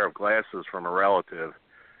borrowed a pair of glasses from a relative,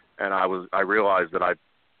 and I realized that I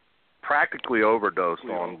practically overdosed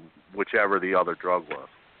on whichever the other drug was.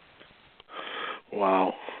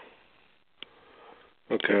 Wow.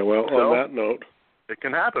 Okay, well, so, on that note... It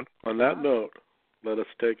can happen. On that note, let us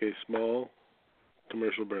take a small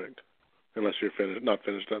commercial break, unless you're not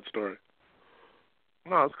finished that story.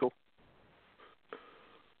 No, that's cool.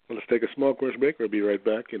 Let us take a small commercial break. We'll be right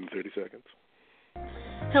back in 30 seconds.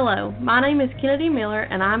 Hello, my name is Kennedy Miller,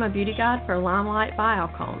 and I'm a beauty guide for Limelight by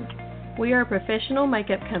Alcone. We are a professional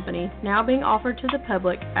makeup company now being offered to the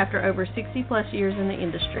public after over 60-plus years in the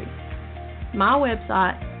industry. My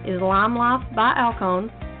website is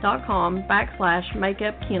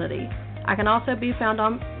limelifebyalcone.com/makeupkennedy. I can also be found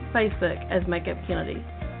on Facebook as Makeup Kennedy.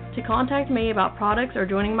 To contact me about products or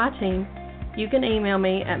joining my team, you can email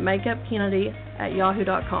me at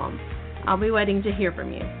makeupkennedy@yahoo.com. I'll be waiting to hear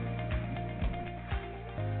from you.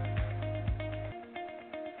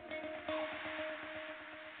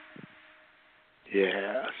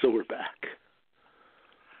 Yeah, so we're back.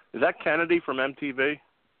 Is that Kennedy from MTV?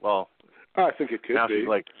 Well, I think it could now be.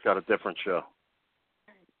 She's got a different show.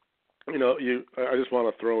 I just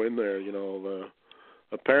want to throw in there,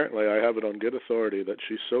 apparently I have it on good authority that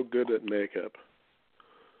she's so good at makeup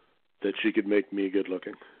that she could make me good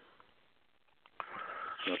looking.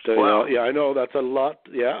 I'll tell you, I know that's a lot.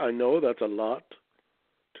 Yeah, I know that's a lot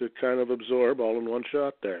to kind of absorb all in one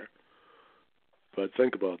shot there. But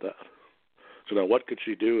think about that. So now, what could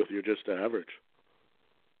she do if you're just average?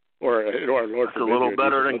 Or Lord forbid, a little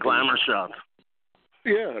better than glamour shots.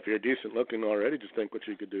 Yeah, if you're decent looking already, just think what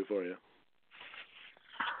she could do for you.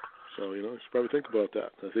 So, you should probably think about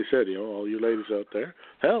that. As they said, all you ladies out there,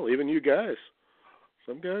 hell, even you guys.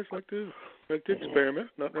 Some guys like to experiment.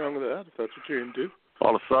 Nothing wrong with that if that's what you're into.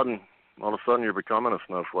 All of a sudden you're becoming a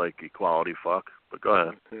snowflake equality fuck. But go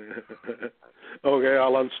ahead. Okay,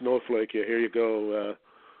 I'll unsnowflake you. Here you go.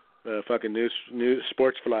 Fucking news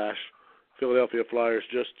sports flash. Philadelphia Flyers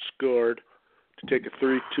just scored to take a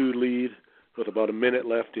 3-2 lead with about a minute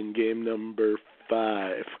left in game number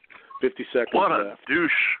 5. 50 seconds left.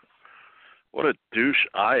 What a douche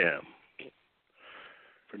I am.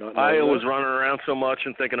 For not I was running around so much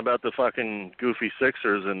and thinking about the fucking goofy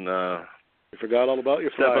Sixers and you forgot all about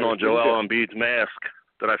your Flyers. Stepping on Joel Embiid's mask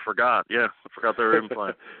that I forgot. Yeah, I forgot they were even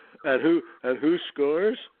playing. And who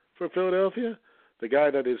scores for Philadelphia? The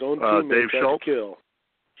guy that his own teammate tried to kill.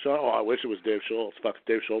 I wish it was Dave Schultz. Fuck, if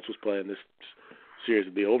Dave Schultz was playing, this series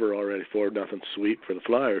would be over already. 4-0 sweep for the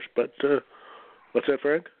Flyers. But what's that,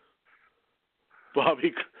 Frank?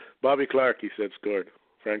 Bobby Clark, he said, scored.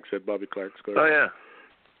 Frank said Bobby Clark scored. Oh, yeah.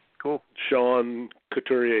 Cool. Sean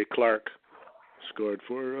Couturier Clark scored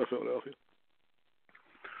for Philadelphia.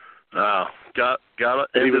 Oh, got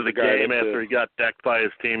into the game after he got decked by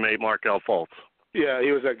his teammate Markelle Fultz. Yeah,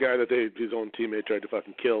 he was that guy that his own teammate tried to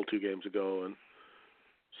fucking kill 2 games ago, and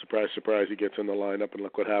surprise, surprise, he gets in the lineup, and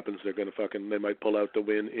look what happens. They might pull out the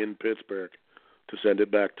win in Pittsburgh to send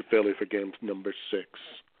it back to Philly for game number 6.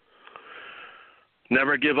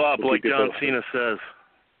 Never give up, like John Cena says.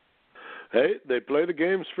 Hey, they play the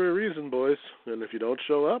games for a reason, boys, and if you don't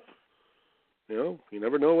show up, you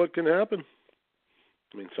never know what can happen.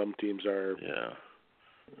 I mean, some teams are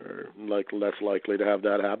less likely to have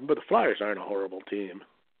that happen, but the Flyers aren't a horrible team.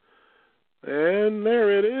 And there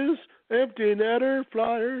it is, empty netter.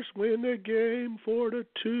 Flyers win the game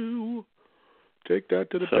 4-2. Take that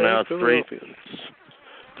to the bank. So now it's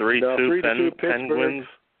 3-2 Penguins.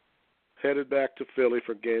 Headed back to Philly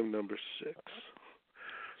for game number 6.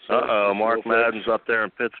 So, Mark Madden's up there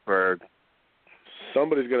in Pittsburgh.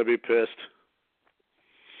 Somebody's going to be pissed.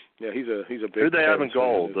 Yeah, he's a big. Who'd they have in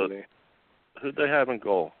goal? Who'd they have in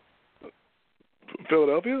goal?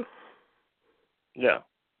 Philadelphia? Yeah.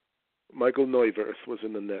 Michael Neuwirth was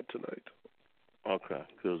in the net tonight. Okay,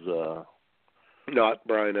 because not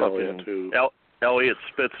Brian Elliott, who Elliott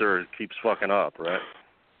Spitzer keeps fucking up, right?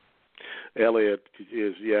 Elliott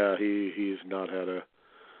is, he's not had a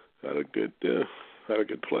good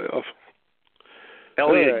playoff.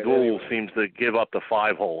 Elliott Gould seems to give up the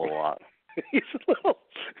 5-hole a lot. He's a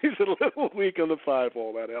little weak on the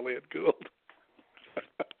 5-hole, that Elliott Gould.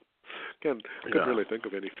 Couldn't really think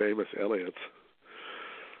of any famous Elliots.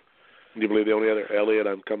 Do you believe the only other Elliott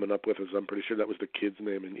I'm coming up with is, I'm pretty sure that was the kid's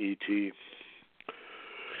name in E.T.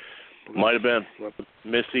 Might have been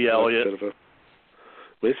Missy Elliott.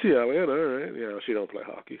 Missy Elliott, all right. Yeah, she don't play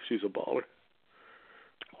hockey. She's a baller.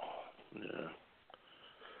 Yeah.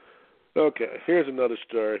 Okay, here's another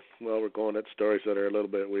story. Well, we're going at stories that are a little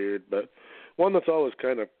bit weird, but one that's always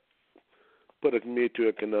kind of put me to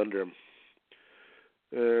a conundrum.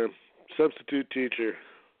 Substitute teacher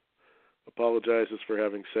apologizes for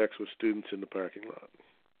having sex with students in the parking lot.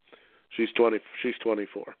 She's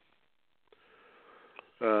 24.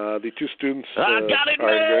 The 2 students got it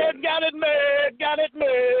mad.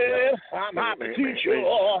 I'm not the teacher.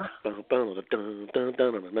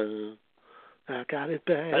 I got it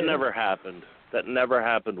bad. That never happened. That never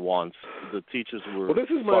happened once. The teachers were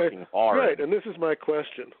fucking hard. Right, and this is my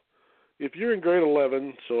question. If you're in grade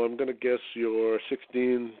 11, so I'm going to guess you're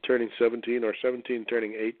 16 turning 17 or 17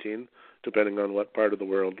 turning 18, depending on what part of the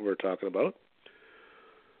world we're talking about.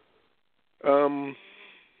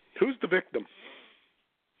 Who's the victim?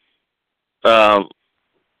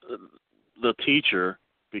 The teacher,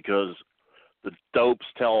 because the dopes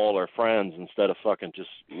tell all their friends instead of fucking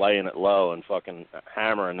just laying it low and fucking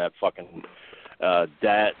hammering that fucking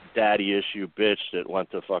daddy issue bitch that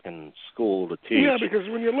went to fucking school to teach. Yeah, because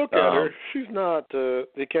when you look at her, she's not.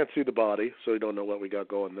 You can't see the body, so you don't know what we got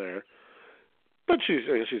going there. But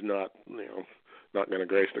she's not, not going to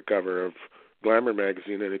grace the cover of Glamour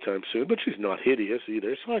magazine anytime soon. But she's not hideous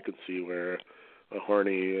either, so I can see where a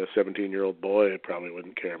horny 17-year-old boy probably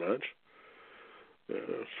wouldn't care much.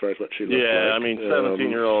 As far as what she looks like. Yeah, I mean,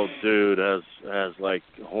 17-year-old dude has like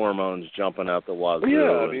hormones jumping out the wazoo.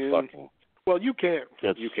 Yeah, I mean, fucking. Well, you can't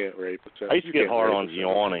rape. I used to get hard on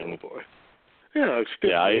yawning. Yeah,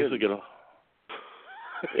 I used to get.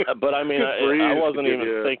 Yeah, but I mean, I wasn't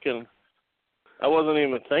even thinking. I wasn't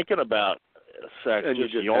even thinking about sex. And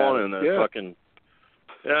just yawning and fucking.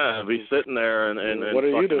 Yeah, I'd be sitting there and what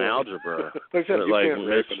are fucking you doing? algebra.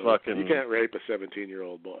 You can't rape a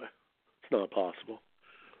 17-year-old boy. It's not possible.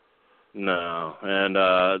 No, and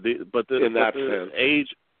in that sense,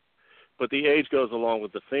 but the age goes along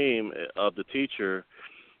with the theme of the teacher.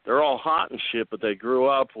 They're all hot and shit, but they grew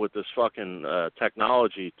up with this fucking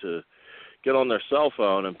technology to get on their cell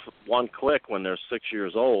phone and one click when they're 6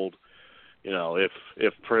 years old. You know, if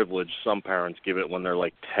privileged, some parents give it when they're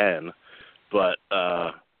like 10, but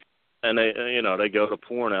and they go to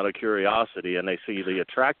porn out of curiosity, and they see the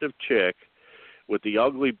attractive chick with the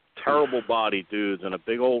ugly, terrible body dudes and a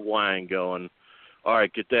big old wang going, all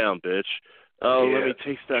right, get down, bitch. Oh, let me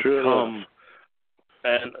taste that cum.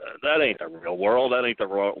 And that ain't the real world. That ain't the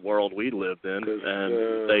world we lived in.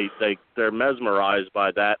 And they're mesmerized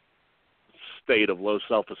by that state of low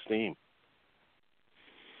self-esteem.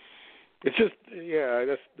 It's just,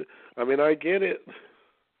 I get it.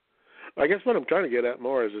 I guess what I'm trying to get at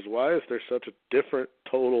more is why is there such a different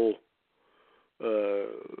total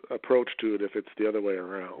approach to it if it's the other way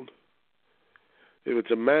around? If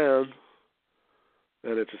it's a man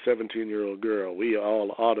and it's a 17-year-old girl, we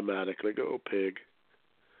all automatically go pig.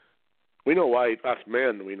 We know why, us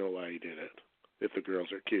men, we know why he did it. If the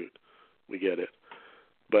girls are cute, we get it.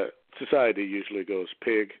 But society usually goes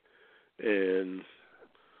pig and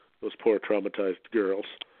those poor traumatized girls.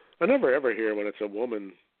 I never ever hear when it's a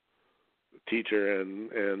woman teacher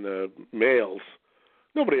and males.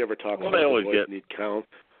 Nobody ever talks about the boys need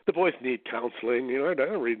the boys need counseling. You know, I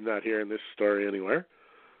don't read that here in this story anywhere.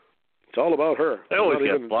 It's all about her. They always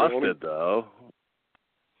get busted, though.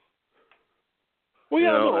 Well,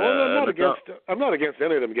 yeah, I'm not against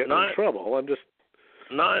any of them getting in trouble. I'm just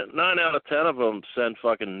 9 out of 10 of them send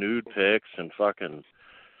fucking nude pics and fucking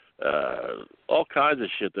all kinds of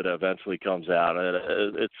shit that eventually comes out.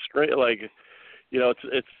 And it's straight like, you know,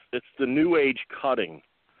 it's the new age cutting.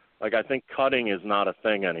 Like, I think cutting is not a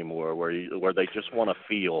thing anymore where they just want to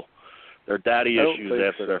feel. Their daddy issues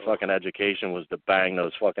after their fucking education was to bang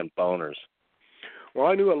those fucking boners. Well,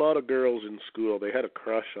 I knew a lot of girls in school. They had a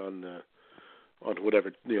crush on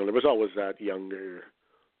whatever, you know, there was always that younger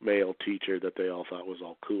male teacher that they all thought was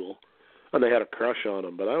all cool. And they had a crush on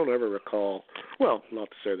him, but I don't ever recall, well, not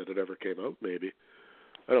to say that it ever came out, maybe.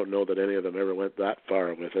 I don't know that any of them ever went that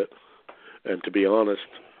far with it. And to be honest,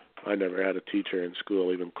 I never had a teacher in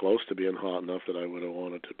school even close to being hot enough that I would have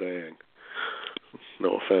wanted to bang.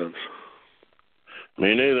 No offense.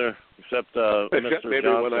 Me neither, except Mr. maybe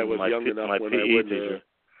Johnson, when I was young enough my when PE I wouldn't. teacher.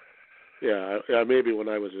 Yeah, maybe when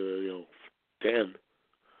I was 10,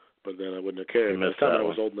 but then I wouldn't have cared. By the time I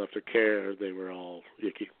was old enough to care, they were all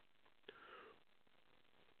icky.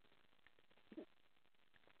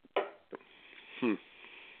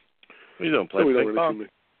 You don't play ping pong?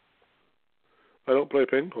 I don't play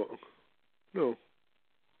ping pong. No.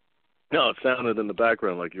 No, it sounded in the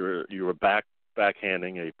background like you were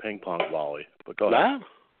backhanding a ping pong volley. But go ahead.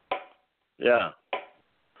 Yeah.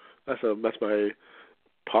 That's my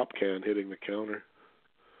pop can hitting the counter.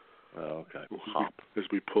 Oh, okay. Pop. As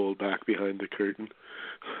we pull back behind the curtain.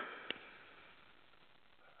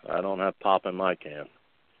 I don't have pop in my can.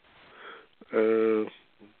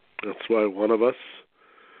 That's why one of us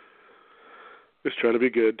is trying to be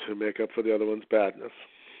good to make up for the other one's badness.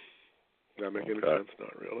 Does that make any sense?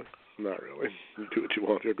 Not really. Not really. You do what you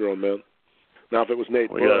want. You're a grown man. Now, if it was Nate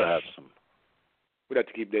Bush, we'd have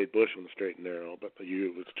to keep Nate Bush on the straight and narrow, but for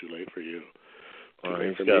you, it's too late for you.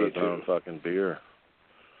 He's got his own fucking beer.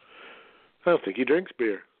 I don't think he drinks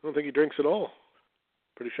beer. I don't think he drinks at all.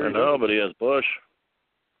 Pretty sure. I know, but he has Bush.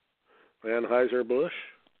 Anheuser-Busch.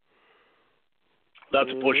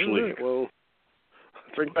 That's Bush League. Well,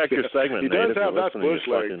 bring back your segment, he Nate. Does have that Bush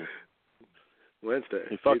League. Wednesday.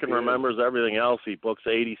 He fucking remembers everything else. He books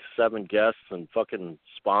 87 guests and fucking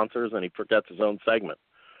sponsors, and he forgets his own segment.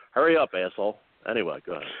 Hurry up, asshole. Anyway,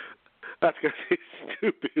 go ahead. That's because he's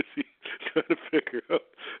too busy trying to figure out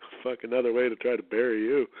fucking another way to try to bury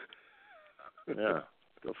you. Yeah,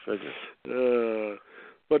 go figure.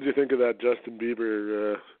 What did you think of that Justin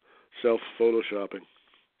Bieber self-photoshopping?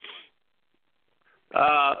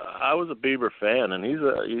 I was a Bieber fan, and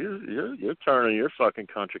you're turning your fucking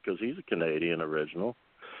country because he's a Canadian original.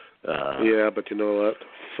 Yeah, but you know what?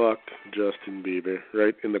 Fuck Justin Bieber,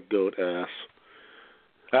 right in the goat ass.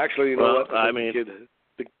 Actually, you know what?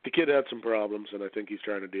 The kid had some problems, and I think he's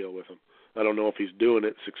trying to deal with them. I don't know if he's doing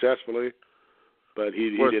it successfully, but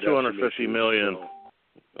he worth did $250 million. So.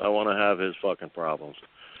 I want to have his fucking problems.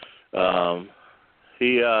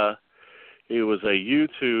 He was a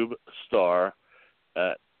YouTube star.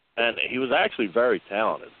 And he was actually very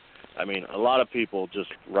talented. I mean, a lot of people just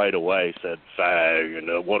right away said, fag,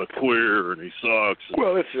 and what a queer, and he sucks.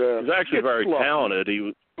 Well, he's actually very fluff.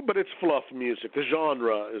 talented. But it's fluff music. The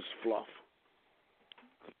genre is fluff.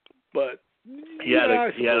 But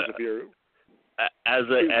as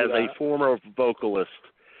a former vocalist,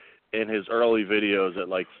 in his early videos at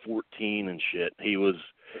like 14 and shit, he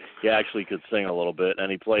actually could sing a little bit,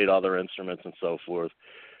 and he played other instruments and so forth.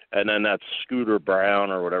 And then that Scooter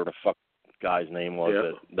Brown or whatever the fuck guy's name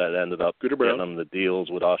was that ended up getting him the deals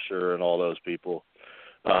with Usher and all those people.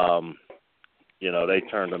 You know, they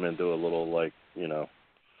turned him into a little, like, you know,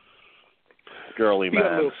 girly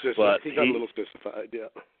man. He got a little sissified, yeah.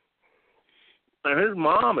 And his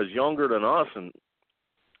mom is younger than us, and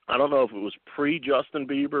I don't know if it was pre-Justin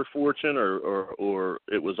Bieber fortune or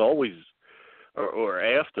it was always or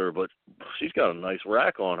after, but she's got a nice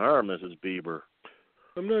rack on her, Mrs. Bieber.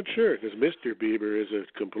 I'm not sure, because Mr. Bieber is a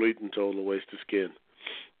complete and total waste of skin.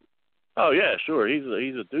 Oh yeah, sure. He's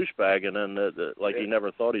a douchebag, and then he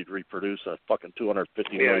never thought he'd reproduce a fucking $250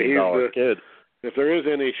 million kid. If there is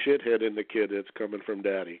any shithead in the kid, it's coming from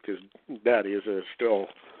Daddy, because Daddy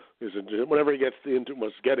whenever he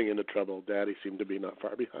was getting into trouble, Daddy seemed to be not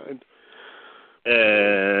far behind.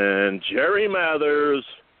 And Jerry Mathers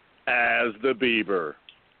as the Bieber.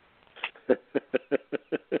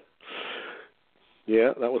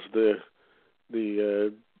 Yeah, that was the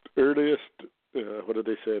earliest. What did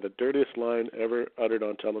they say? The dirtiest line ever uttered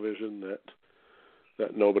on television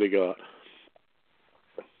that nobody got.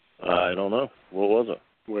 I don't know. What was it?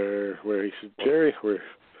 Where he said, Jerry,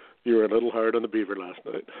 you were a little hard on the Beaver last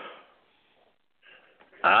night.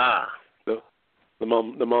 Ah. The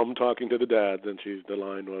mom talking to the dad, and the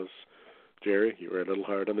line was, Jerry, you were a little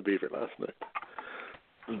hard on the Beaver last night.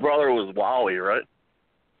 His brother was Wally, right?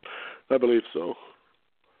 I believe so.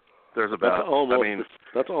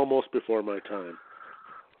 That's almost before my time.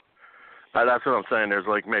 That's what I'm saying. There's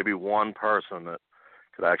like maybe one person that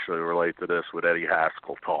could actually relate to this with Eddie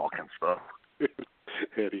Haskell talk and stuff.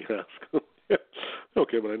 Eddie Haskell. Yeah.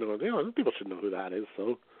 Okay, but I know people should know who that is.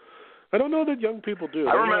 So I don't know that young people do.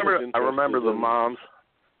 I remember the mom's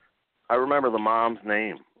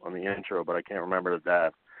name on the intro, but I can't remember the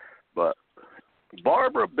dad. But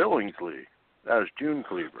Barbara Billingsley. That was June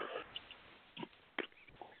Cleaver.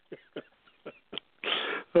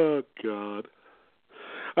 Oh God!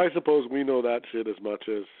 I suppose we know that shit as much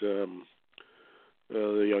as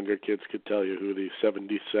the younger kids could tell you who the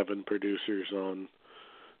 77 producers on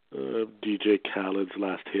DJ Khaled's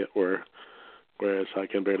last hit were, whereas I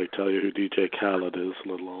can barely tell you who DJ Khaled is,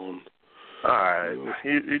 let alone. All right,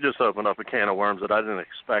 you just opened up a can of worms that I didn't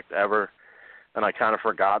expect ever, and I kind of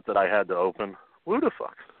forgot that I had to open. Who the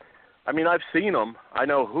fuck? I mean, I've seen him. I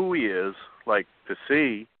know who he is, like, to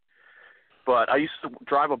see. But I used to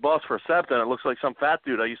drive a bus for SEPTA, and it looks like some fat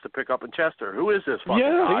dude I used to pick up in Chester. Who is this fucking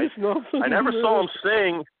guy? He's nothing. I never saw him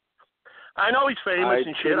sing. I know he's famous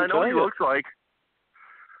and shit. I know what he looks like.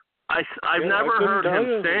 I've never heard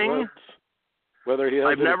him sing. Whether he has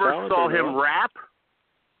I've never saw him rap.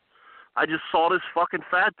 I just saw this fucking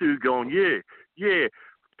fat dude going, yeah,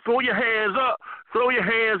 throw your hands up,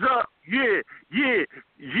 yeah.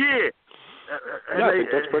 I think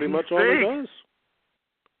that's pretty much all he does.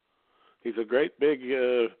 He's a great big.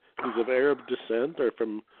 He's of Arab descent, or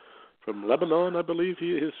from Lebanon, I believe.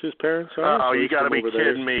 His parents are. Oh, you got to be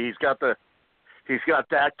kidding me! He's got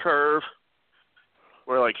that curve.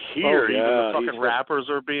 Where like here, even the fucking rappers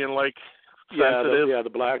are being like sensitive.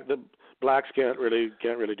 The blacks can't really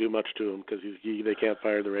do much to him because they can't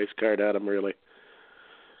fire the race card at him really.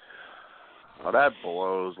 Oh, that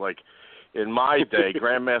blows. Like in my day,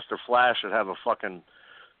 Grandmaster Flash would have a fucking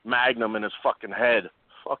Magnum in his fucking head.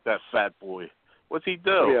 Fuck that fat boy. What's he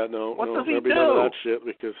do? Yeah, what does he do? None of that shit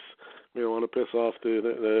because we don't want to piss off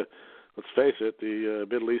the let's face it, the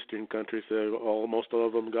Middle Eastern countries. Most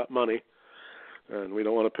of them got money, and we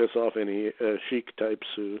don't want to piss off any chic types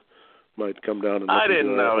who might come down and I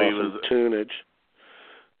didn't know he was tunage.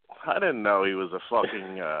 I didn't know he was a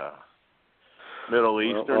fucking Middle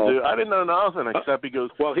Eastern dude. I didn't know nothing except he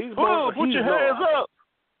goes, well, he's born, put your hands up.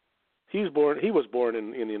 He was born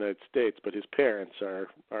in the United States, but his parents are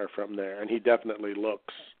from there, and he definitely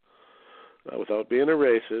looks, without being a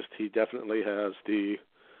racist, he definitely has the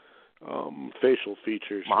facial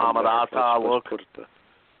features. Muhammad Atta look.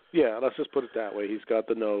 Let's just put it that way. He's got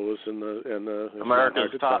the nose and the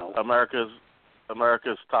America's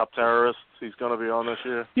top terrorist. He's going to be on this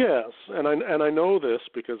year. Yes, and I know this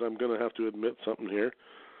because I'm going to have to admit something here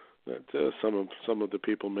that some of the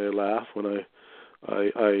people may laugh when I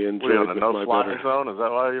enjoyed with my better zone. Is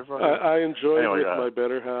that why you're from? I enjoyed with my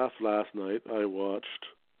better half last night. I watched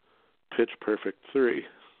Pitch Perfect 3.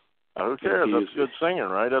 Who cares? That's good singing,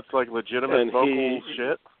 right? That's like legitimate vocal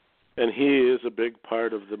shit. And he is a big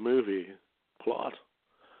part of the movie plot.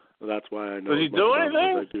 That's why I know. Does he do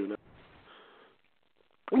anything? I do now.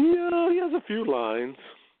 Yeah, he has a few lines.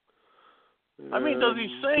 I mean, does he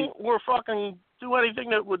sing or fucking do anything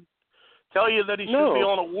that would tell you that he should be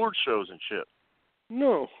on award shows and shit.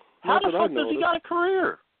 No. How the fuck does he got a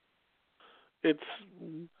career?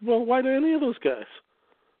 Why do any of those guys?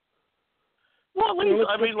 Well, let's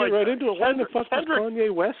get right into it. Why the fuck does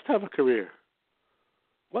Kanye West have a career?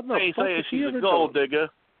 What the fuck saying has he she's ever a gold done? digger.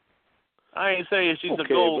 I ain't saying she's a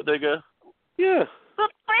gold digger. Yeah.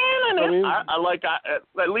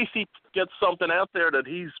 At least he gets something out there that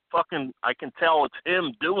he's fucking. I can tell it's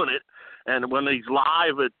him doing it. And when he's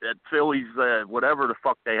live at Philly's, whatever the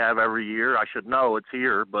fuck they have every year, I should know it's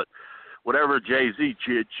here, but whatever Jay-Z,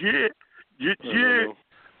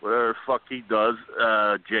 whatever the fuck he does,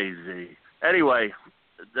 Jay-Z. Anyway,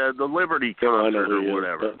 the Liberty concert or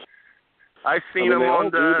whatever. I've seen him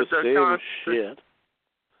on the same shit.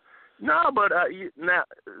 No, but now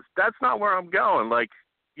that's not where I'm going. Like,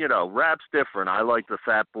 rap's different. I like the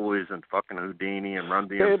Fat Boys and fucking Houdini and Run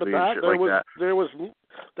DMC and shit like that.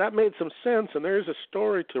 That made some sense, and there's a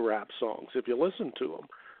story to rap songs if you listen to them.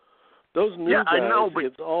 Those new guys, I know, but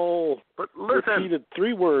it's all repeated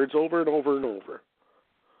 3 words over and over and over.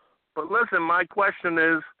 But listen, my question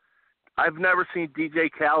is, I've never seen DJ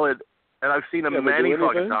Khaled, and I've seen him many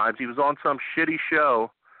fucking times. He was on some shitty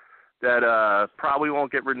show that probably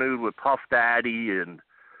won't get renewed with Puff Daddy and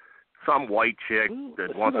some white chick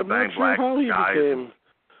that wants to bang black guys.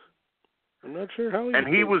 I'm not sure how he And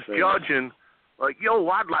he was judging, like, yo,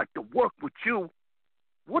 I'd like to work with you.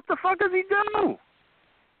 What the fuck does he do?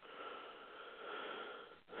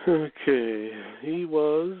 Okay, he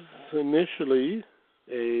was initially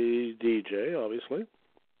a DJ, obviously.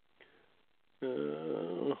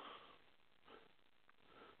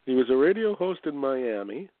 He was a radio host in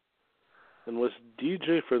Miami and was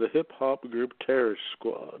DJ for the hip-hop group Terror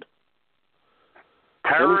Squad.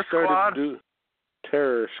 Terror Squad?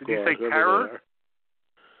 Terror Squad. Did you say Terror?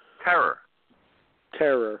 Terror.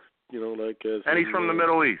 Terror, like... and he's from the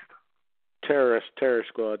Middle East. Terror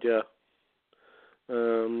Squad, yeah.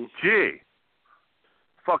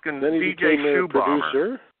 Fucking then he DJ became a Shoe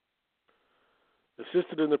producer.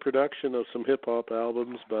 Assisted in the production of some hip-hop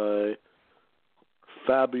albums by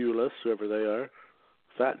Fabulous, whoever they are.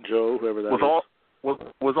 Fat Joe, whoever that is.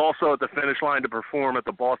 Was also at the finish line to perform at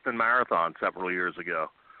the Boston Marathon several years ago.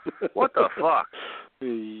 What the fuck?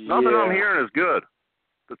 Nothing I'm hearing is good.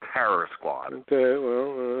 The Terror Squad. Okay,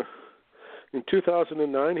 well, in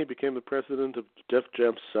 2009, he became the president of Def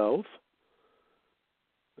Jam South.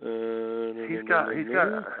 He's got.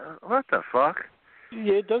 What the fuck?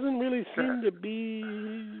 Yeah, it doesn't really seem to be.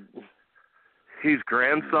 He's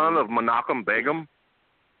grandson of Menachem Begum.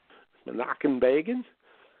 Menachem Begum?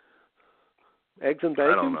 Eggs and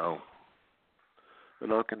bacon? I don't know.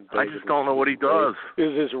 Menachem Begum. I just don't know what he does.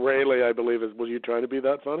 Is Israeli, I believe. Was you trying to be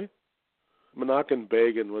that funny? Menachem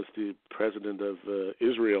Begin was the president of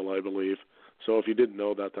Israel, I believe. So if you didn't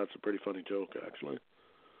know that, that's a pretty funny joke, actually.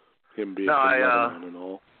 Him being Lebanon and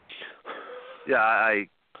all. Yeah,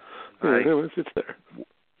 it's there.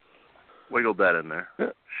 Wiggled that in there.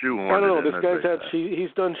 Yeah. Shoehorned I don't know. This guy's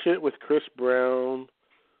he's done shit with Chris Brown,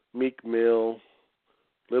 Meek Mill,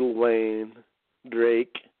 Lil Wayne,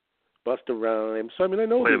 Drake, Busta Rhymes. So I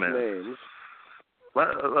know his names.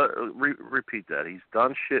 Repeat that. He's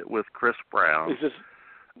done shit with Chris Brown. Is this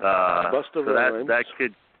Busta Rhymes?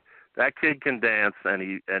 That kid can dance and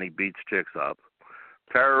he beats chicks up.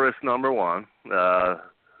 Terrorist number 1.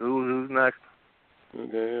 Who's next?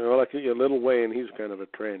 Okay, well, Lil Wayne, he's kind of a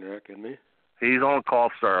train wreck, isn't he? He's on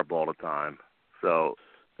cough syrup all the time. So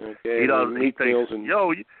okay, he thinks,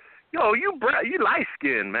 yo, you light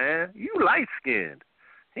skinned, man. You light skinned.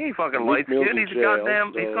 He ain't fucking light skinned. He's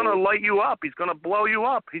goddamn. He's gonna light you up. He's gonna blow you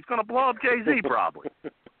up. He's gonna blow up Jay-Z probably.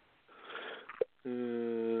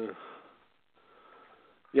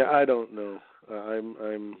 Yeah, I don't know.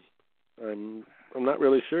 I'm not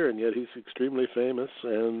really sure, and yet he's extremely famous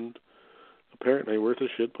and apparently worth a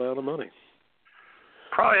shit pile of money.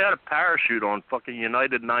 Probably had a parachute on fucking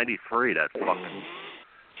United 93. That fucking.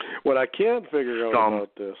 What I can't figure out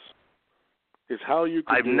about this is how you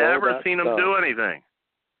can. I've never seen him do anything.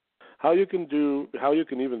 How you can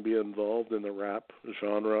even be involved in the rap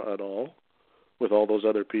genre at all with all those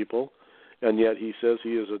other people, and yet he says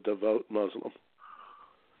he is a devout Muslim.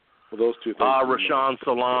 Well, those two things. Rashaan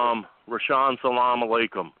Salam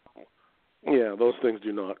alaikum. Yeah, those things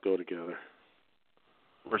do not go together.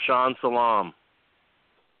 Rashaan Salam.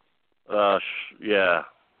 Yeah.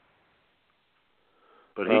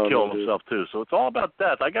 But he killed himself too. So it's all about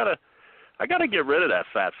death. I gotta get rid of that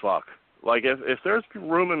fat fuck. Like if there's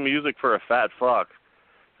room in music for a fat fuck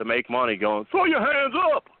to make money, going throw your hands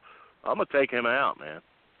up, I'm gonna take him out, man.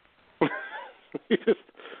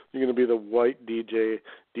 You're gonna be the white DJ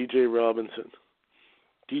Robinson.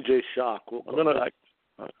 DJ Shock.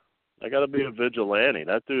 I gotta be a vigilante.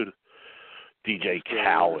 That dude, DJ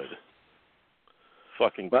Khaled,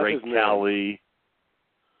 fucking That's great his Khaled.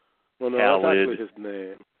 Well, no, Khaled. that's actually his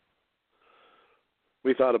name.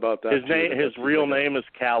 We thought about that. His real name is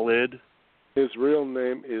Khaled. His real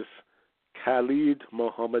name is Khalid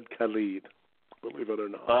Mohammed Khalid. Believe it or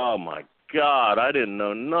not. Oh my God, I didn't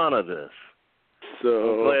know none of this. So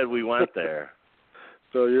I'm glad we went there.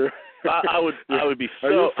 So you're. I would be so.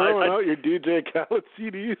 Are you throwing out your DJ Khaled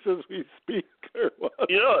CDs as we speak, or what?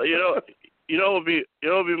 Would be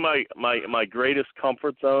my greatest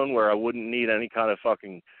comfort zone where I wouldn't need any kind of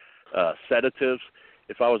fucking sedatives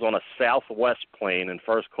if I was on a Southwest plane in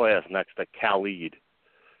first class next to Khalid.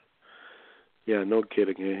 Yeah, no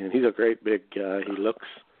kidding. And he's a great big guy. He looks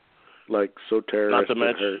like so terroristic.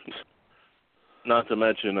 Not to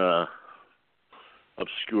mention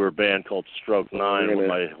obscure band called Stroke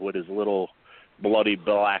 9 with his little bloody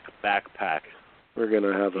black backpack. We're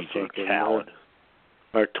gonna have a fucking Khaled.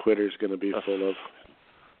 Our Twitter's gonna be full of.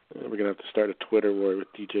 We're gonna have to start a Twitter war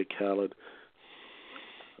with DJ Khaled.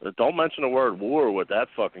 Don't mention the word war with that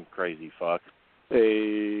fucking crazy fuck.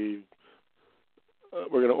 We're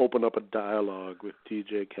gonna open up a dialogue with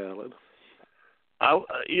DJ Khaled.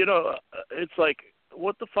 It's like,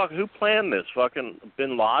 what the fuck? Who planned this? Fucking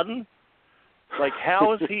Bin Laden? Like,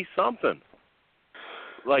 how is he something?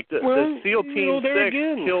 Like, the SEAL Team 6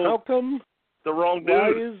 killed how come the wrong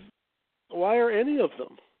dude. Why are any of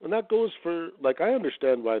them? And that goes for, like, I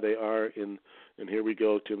understand why they are in, and here we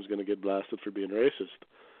go, Tim's going to get blasted for being racist.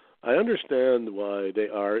 I understand why they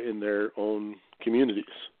are in their own communities.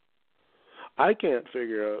 I can't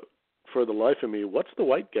figure out, for the life of me, what's the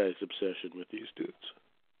white guy's obsession with these dudes?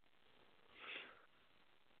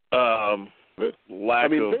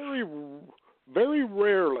 Very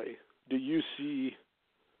rarely do you see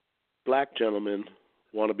black gentlemen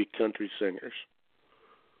want to be country singers.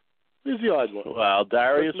 There's the odd one. Well,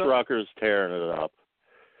 Darius Rucker's tearing it up.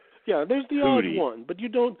 Yeah, there's the odd one, but you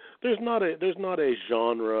don't. There's not a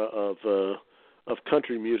genre of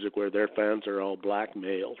country music where their fans are all black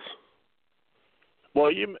males.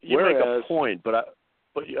 Well, you make a point, but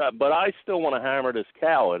I still want to hammer this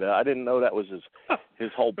Khaled. I didn't know that was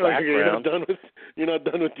his whole background. You're not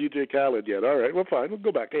done with DJ Khaled yet. All right, well, fine. We'll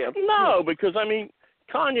go back. No, because I mean,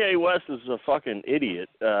 Kanye West is a fucking idiot.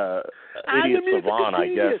 Idiot savant, I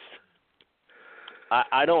guess.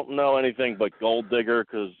 I don't know anything but Gold Digger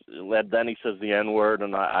because then he says the N-word,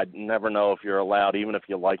 and I never know if you're allowed, even if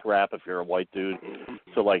you like rap, if you're a white dude,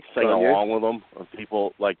 to, like, sing along with them. Or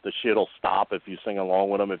people, like, the shit will stop if you sing along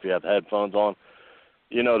with them if you have headphones on.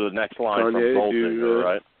 You know the next line Kanye, from Gold Digger,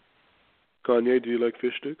 right? Kanye, do you like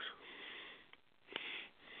fish sticks?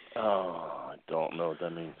 Oh, I don't know what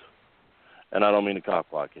that means. And I don't mean to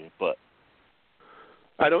cockblock you, but...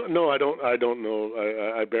 I don't know. I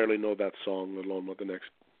barely know that song, let alone what the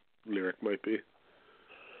next lyric might be.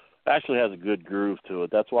 Actually has a good groove to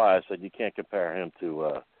it. That's why I said you can't compare him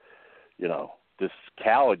to, this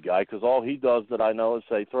Khaled guy, because all he does that I know is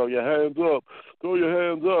say, throw your hands up,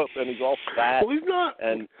 and he's all fat. Well, he's not,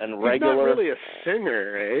 and regular. He's not really a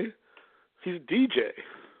singer, eh? He's a DJ.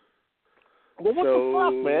 Well, what the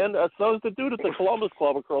fuck, man? So is the dude at the Columbus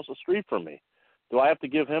Club across the street from me. Do I have to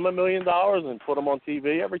give him $1 million and put him on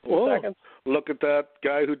TV every 2 seconds? Look at that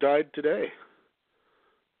guy who died today.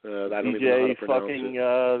 I don't even know how to pronounce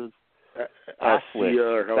it.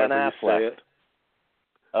 Affleck. Ben Affleck.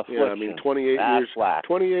 Yeah, I mean, 28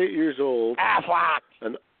 years old. Affleck.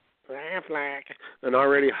 And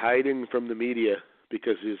already hiding from the media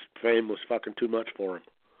because his fame was fucking too much for him.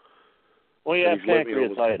 Well, he had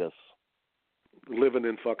pancreatitis. Living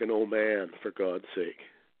in fucking Oman, for God's sake.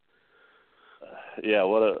 Yeah,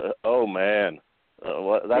 oh man,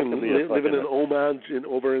 that could be living in Oman,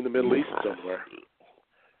 over in the Middle East somewhere.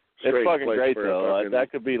 It's fucking great though.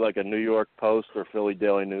 That could be like a New York Post or Philly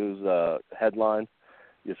Daily News headline.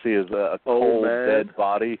 You see his cold dead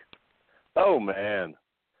body. Oh man.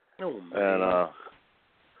 And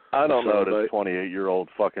I don't know this 28-year-old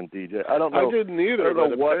fucking DJ. I don't know. I didn't either.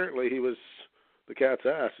 But apparently he was the cat's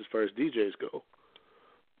ass as far as DJs go.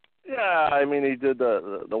 Yeah, I mean, he did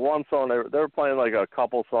the one song. They were playing like a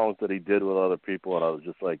couple songs that he did with other people, and I was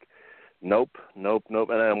just like, nope. And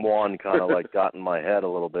then one kind of like got in my head a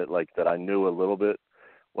little bit, like that I knew a little bit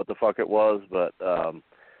what the fuck it was. But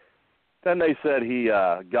then they said he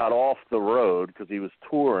got off the road because he was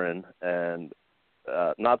touring, and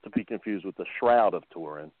not to be confused with the Shroud of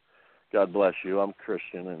touring. God bless you. I'm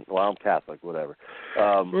Christian, and well, I'm Catholic, whatever.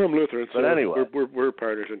 I'm Lutheran, but anyway, we're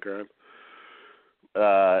partners in crime.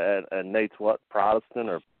 and Nate's what, Protestant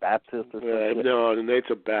or Baptist or something? No, Nate's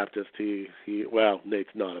a Baptist. Nate's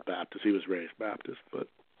not a Baptist. He was raised Baptist, but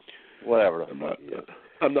whatever the I'm fuck.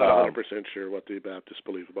 not 100% sure what the Baptists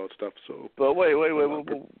believe about stuff. So, but wait,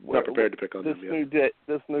 not prepared to pick on them yet.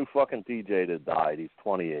 This new fucking DJ that died. He's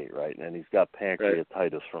 28, right, and he's got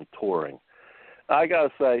pancreatitis from touring. I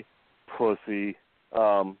gotta say, pussy.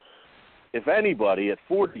 If anybody at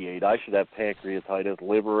 48, I should have pancreatitis,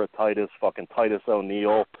 liverititis, fucking Titus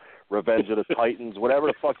O'Neil, Revenge of the Titans, whatever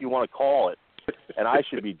the fuck you want to call it, and I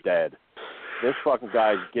should be dead. This fucking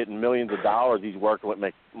guy's getting millions of dollars. He's working with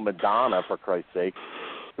Madonna, for Christ's sake,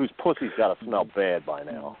 whose pussy's got to smell bad by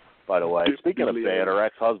now, by the way. Speaking of bad, her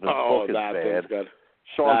ex-husband's book is bad.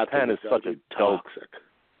 Sean Penn is such a toxic.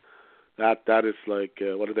 That is like,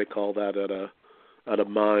 what do they call that at a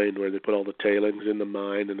mine where they put all the tailings in the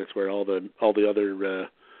mine, and it's where all the other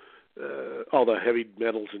all the heavy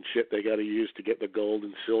metals and shit they got to use to get the gold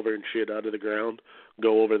and silver and shit out of the ground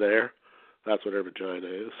go over there. That's what her vagina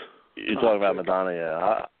is. You're talking about Madonna,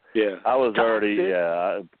 yeah. I was already,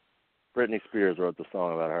 Britney Spears wrote the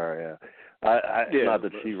song about her, yeah. Not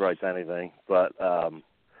that she writes anything, but I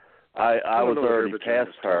was already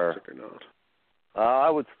past her. I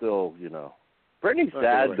would still, Britney's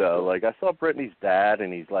dad, though, like, I saw Britney's dad,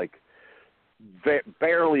 and he's, like,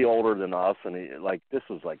 barely older than us, and this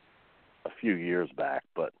was, like, a few years back,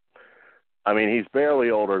 but, I mean, he's barely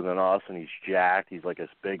older than us, and he's jacked. He's, like, this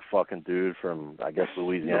big fucking dude from, I guess,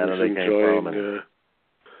 Louisiana they came from. And,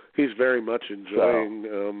 he's very much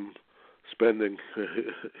enjoying spending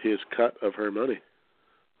his cut of her money.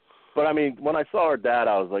 But, I mean, when I saw her dad,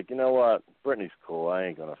 I was like, you know what? Britney's cool. I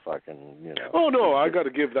ain't going to fucking, Oh, no, I got to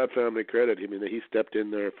give that family credit. I mean, he stepped in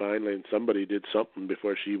there finally, and somebody did something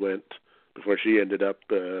before she ended up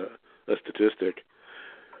a statistic.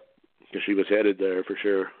 Because she was headed there for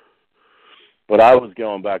sure. But I was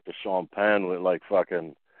going back to Sean Penn with, like,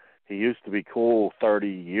 fucking, he used to be cool 30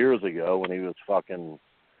 years ago when he was fucking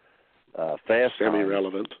fast.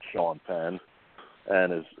 Semi-relevant. Sean Penn.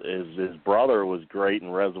 And his brother was great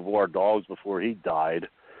in Reservoir Dogs before he died.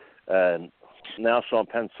 And now Sean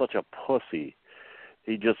Penn's such a pussy.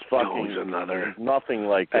 He just fucking... he's another nothing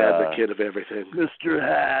like... advocate of everything. Mr.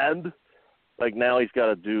 Hand. Like, now he's got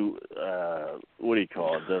to do, what do you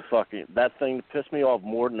call it? That thing that pissed me off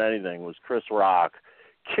more than anything was Chris Rock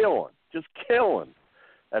just killing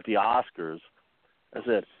at the Oscars. I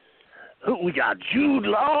said, we got Jude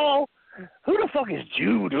Law? Who the fuck is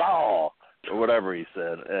Jude Law? Or whatever he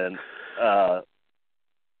said. And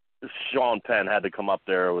Sean Penn had to come up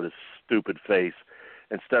there with his stupid face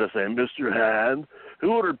instead of saying, Mr. Hand,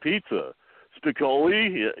 who ordered pizza?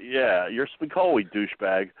 Spicoli? Yeah, you're Spicoli,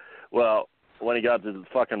 douchebag. Well, when he got to the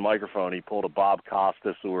fucking microphone, he pulled a Bob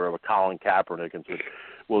Costas or a Colin Kaepernick and said,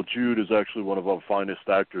 well, Jude is actually one of our finest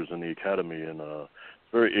actors in the Academy, and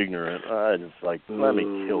very ignorant. I just like, let me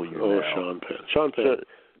kill you now. Sean Penn. Sean Penn,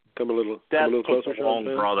 come a little closer, Sean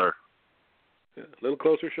Penn. Brother. Yeah, a little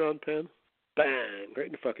closer, Sean Penn. Bang! Right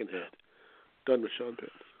in the fucking head. Done with Sean Penn.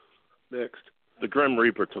 Next. The Grim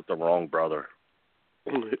Reaper took the wrong brother.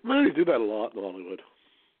 Man, they do that a lot in Hollywood.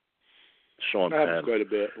 Sean That Penn. happens quite a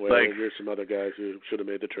bit. Where there's some other guys who should have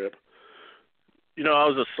made the trip. I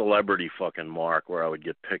was a celebrity fucking mark where I would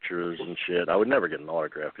get pictures and shit. I would never get an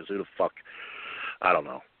autograph because who the fuck... I don't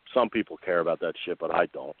know. Some people care about that shit, but I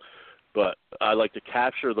don't. But I like to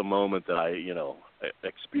capture the moment that I,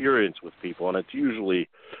 experience with people, and it's usually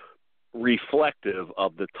reflective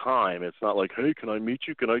of the time. It's not like, hey, can I meet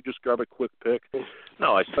you? Can I just grab a quick pic?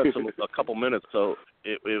 No, I spent a couple minutes, so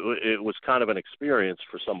it was kind of an experience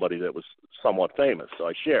for somebody that was somewhat famous, so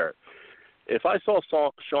I share it. If I saw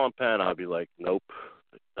Sean Penn, I'd be like, nope,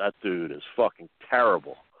 that dude is fucking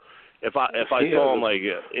terrible. If I saw him like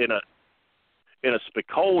in a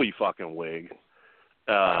Spicoli fucking wig,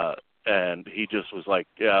 and he just was like,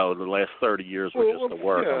 the last 30 years were just the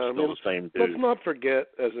work. I'm still the same dude. Let's not forget,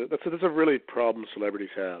 that's a really problem celebrities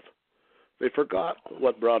have. They forgot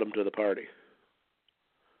what brought them to the party.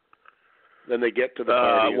 Then they get to the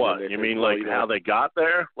party. What? You mean like how they got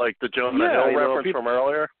there? Like the Jonah Hill reference from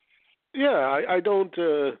earlier? Yeah, I don't,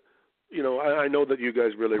 I know that you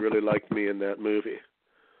guys really, really liked me in that movie.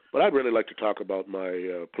 But I'd really like to talk about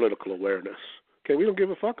my political awareness. Okay, we don't give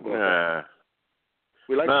a fuck about that.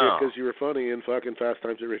 We liked you because you were funny in fucking Fast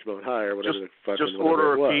Times at Ridgemont High or whatever the fucking just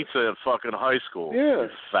order a pizza at fucking high school. Yeah. You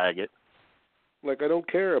faggot. Like, I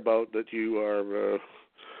don't care about that you are,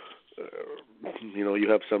 you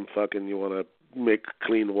have some fucking, you want to make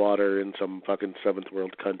clean water in some fucking seventh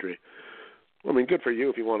world country. I mean, good for you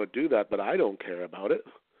if you want to do that, but I don't care about it.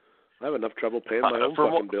 I have enough trouble paying my own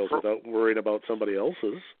fucking bills without worrying about somebody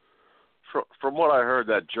else's. from what I heard,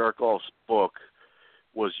 that Jerkoff's book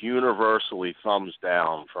was universally thumbs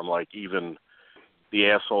down from like even the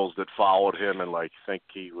assholes that followed him and like think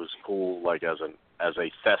he was cool like as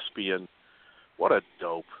a thespian. What a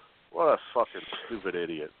dope. What a fucking stupid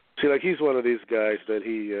idiot. See, like he's one of these guys that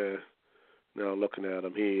he now looking at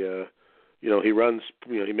him, he he runs,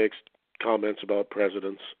 he makes comments about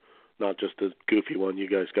presidents, not just the goofy one you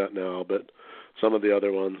guys got now, but some of the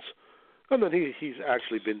other ones. And then he's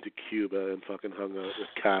actually been to Cuba and fucking hung out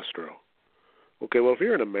with Castro. Okay, well, if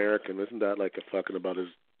you're an American, isn't that like a fucking about as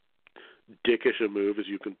dickish a move as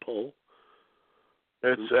you can pull?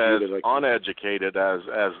 It's as uneducated as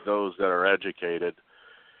those that are educated.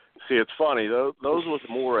 See, it's funny. Those with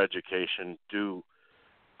more education do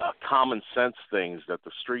common sense things that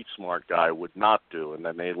the street smart guy would not do, and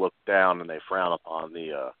then they look down and they frown upon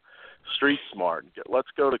the street smart. Let's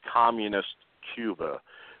go to communist Cuba,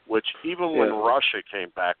 which even when Russia came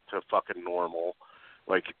back to fucking normal,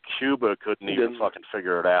 like Cuba couldn't even fucking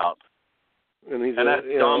figure it out. And that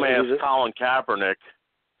dumbass Colin Kaepernick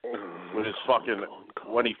with his fucking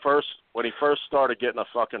when he first started getting a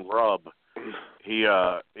fucking rub, he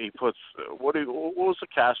puts what was the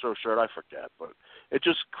Castro shirt? I forget, but it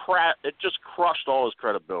just crushed all his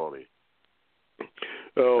credibility.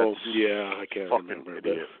 Oh yeah, I can't fucking remember.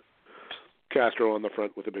 Idiot. Castro on the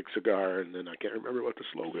front with a big cigar, and then I can't remember what the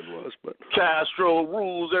slogan was, but Castro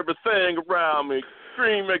rules everything around me.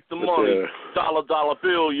 Dream make the money, dollar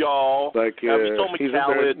bill, y'all. Like have you told me,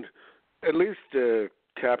 Khaled? At least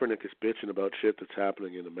Kaepernick is bitching about shit that's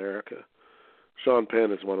happening in America. Sean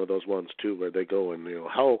Penn is one of those ones too, where they go and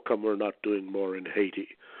how come we're not doing more in Haiti,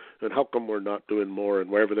 and how come we're not doing more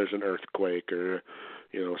in wherever there's an earthquake or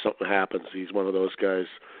something happens. He's one of those guys.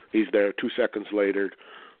 He's there 2 seconds later.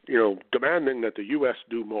 Demanding that the U.S.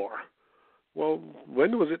 do more. Well,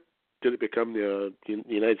 when did it become the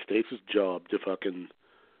United States' job to fucking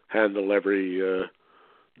handle every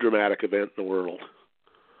dramatic event in the world?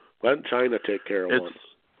 Why didn't China take care of one?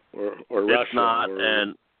 Or Russia? It's not,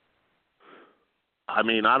 and I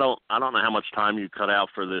mean, I don't know how much time you cut out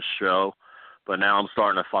for this show, but now I'm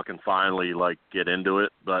starting to fucking finally get into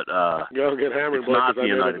it. But you'll get hammered, it's not the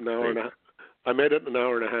United States. I made it an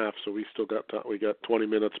hour and a half, so we still got we got 20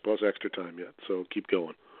 minutes plus extra time yet. So keep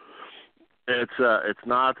going. It's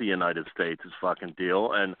not the United States' fucking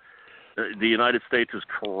deal, and the United States is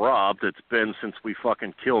corrupt. It's been since we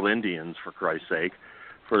fucking killed Indians, for Christ's sake,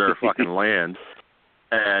 for their fucking land.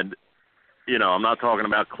 And I'm not talking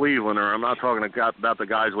about Cleveland, or I'm not talking about the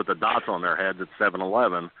guys with the dots on their heads at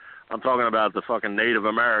 7-Eleven. I'm talking about the fucking Native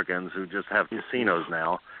Americans who just have casinos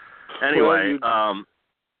now. Anyway,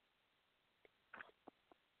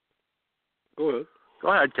 Go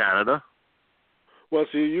ahead, Canada. Well,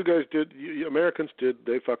 see, you guys did. Americans did.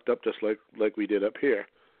 They fucked up just like we did up here.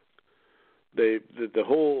 The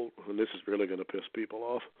whole, and this is really going to piss people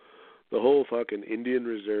off. The whole fucking Indian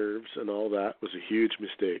reserves and all that was a huge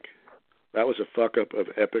mistake. That was a fuck up of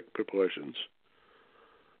epic proportions.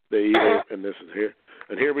 They either, and this is here,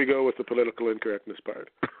 and here we go with the political incorrectness part.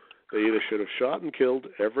 They either should have shot and killed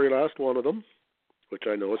every last one of them, which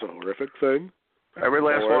I know is a horrific thing. Every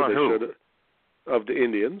last one of who? Of the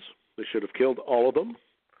Indians. They should have killed all of them,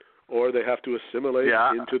 or they have to assimilate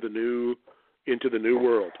into the new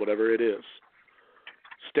world, whatever it is.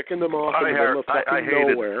 Sticking them off in the middle of fucking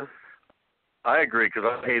nowhere. I agree, because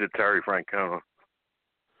I hated Terry Francona.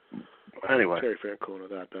 Anyway. Terry Francona,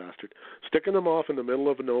 that bastard. Sticking them off in the middle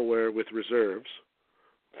of nowhere with reserves,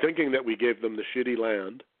 thinking that we gave them the shitty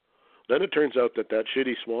land. Then it turns out that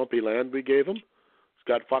shitty swampy land we gave them, it's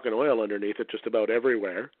got fucking oil underneath it just about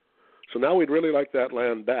everywhere. So now we'd really like that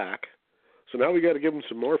land back. So now we got to give them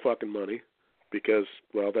some more fucking money because,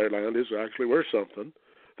 well, their land is actually worth something.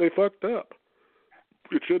 They fucked up.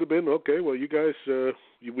 It should have been, okay, well, you guys,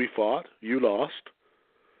 we fought, you lost.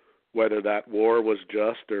 Whether that war was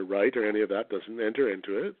just or right or any of that doesn't enter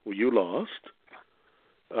into it. Well, you lost.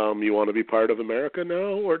 You want to be part of America now,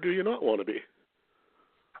 or do you not want to be?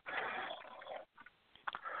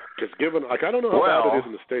 Because given, I don't know how bad it is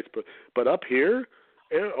in the States, but up here,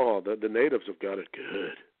 the natives have got it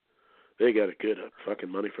good. They got it good. Fucking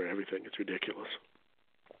money for everything. It's ridiculous.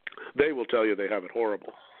 They will tell you they have it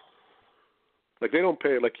horrible. Like, they don't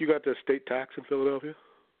pay, you got the state tax in Philadelphia?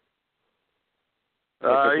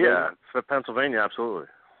 Yeah, it's Pennsylvania, absolutely.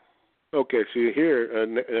 Okay, so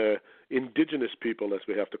here, indigenous people, as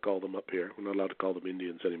we have to call them up here, we're not allowed to call them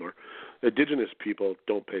Indians anymore. Indigenous people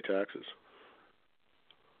don't pay taxes.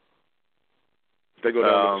 They go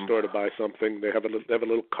down to the store to buy something. They have a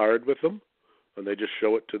little card with them, and they just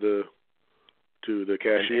show it to the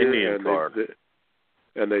cashier. An Indian card.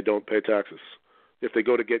 And they don't pay taxes. if they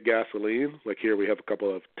go to get gasoline, like here we have a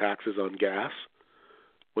couple of taxes on gas.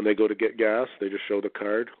 When they go to get gas, they just show the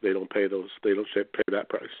card. They don't pay those. They don't pay that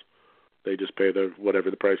price. They just pay whatever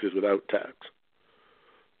the price is without tax.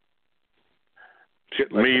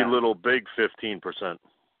 Shit like that. Little big 15%.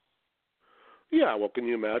 Yeah, well, can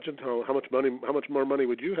you imagine how much more money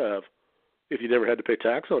would you have if you never had to pay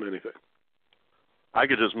tax on anything? I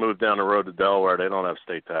could just move down the road to Delaware. They don't have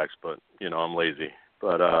state tax, but I'm lazy.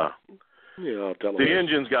 But yeah, I'll tell the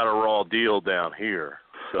engine's got a raw deal down here,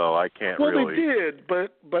 so I can't really. Well, they did,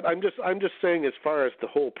 but I'm just saying, as far as the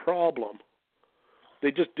whole problem,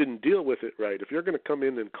 they just didn't deal with it right. If you're going to come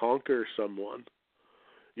in and conquer someone,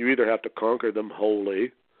 you either have to conquer them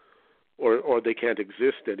wholly, or they can't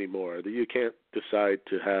exist anymore. You can't decide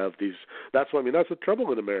to have these. That's the trouble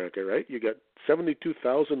with America, right? You got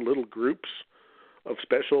 72,000 little groups of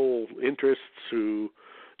special interests who.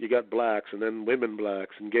 You got blacks and then women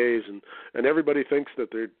blacks and gays and everybody thinks that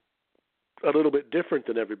they're a little bit different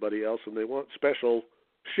than everybody else and they want special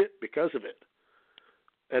shit because of it.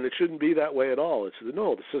 And it shouldn't be that way at all. It's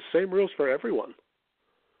the same rules for everyone.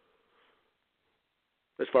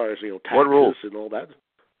 As far as, taxes and all that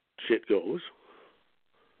shit goes.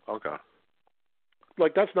 Okay.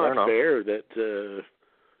 Like, that's not fair that,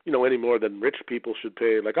 any more than rich people should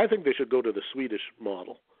pay. Like, I think they should go to the Swedish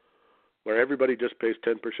model, where everybody just pays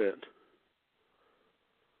 10%.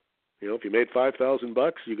 If you made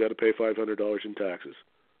 $5,000, you got to pay $500 in taxes.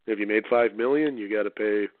 If you made $5 million, you got to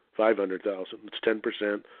pay $500,000. It's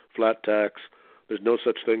 10% flat tax. There's no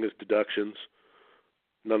such thing as deductions.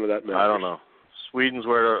 None of that matters. I don't know. Sweden's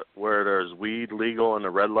where there's weed legal in the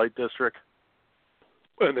red light district.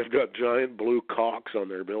 And they've got giant blue cocks on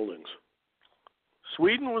their buildings.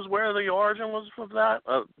 Sweden was where the origin was of that?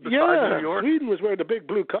 Yeah, New York? Sweden was where the big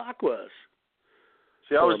blue cock was.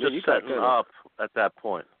 See, I was just setting up at that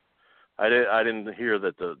point. I didn't hear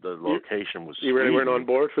that the location was Sweden. You really weren't on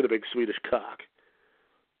board for the big Swedish cock?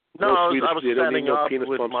 No, I was setting up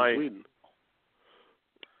with my... Sweden.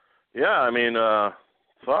 Yeah,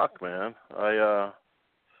 fuck, man. They're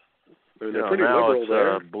pretty liberal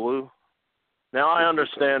there. Blue. Now I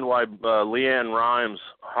understand why Leanne Rimes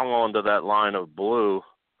hung on to that line of blue,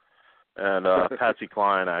 and Patsy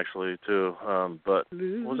Cline actually too. But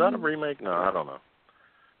was that a remake? No, I don't know.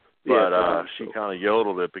 But she kind of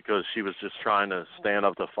yodeled it because she was just trying to stand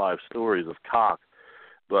up to 5 stories of cock.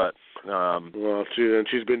 But well,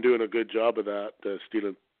 she's been doing a good job of that,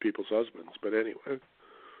 stealing people's husbands. But anyway.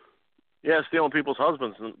 Yeah, stealing people's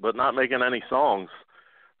husbands, but not making any songs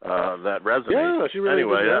that resonate. Yeah, she really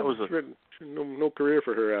anyway, did. That was no career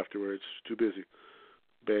for her afterwards. Too busy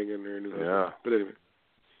banging her new husband. Yeah. But anyway.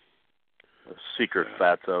 A secret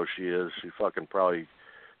fatso she is. She fucking probably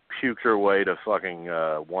puked her way to fucking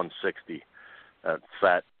 160. That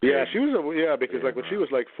fat. Yeah, she was because when she was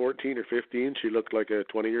like 14 or 15, she looked like a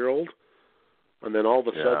 20-year-old. And then all of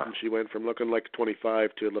a sudden she went from looking like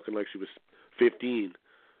 25 to looking like she was 15.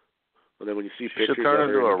 And then when you see pictures of her... She should turn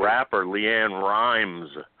into a rapper, Leanne Rimes,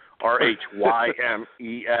 Rhymes.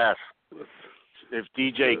 If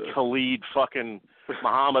DJ Khalid, fucking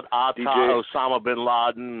Muhammad Atta, Osama bin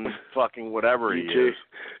Laden, fucking whatever he is.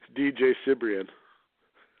 DJ Cibrian.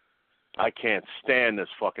 I can't stand this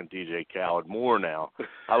fucking DJ Khaled more now.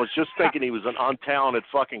 I was just thinking he was an untalented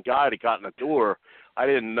fucking guy that got in the door. I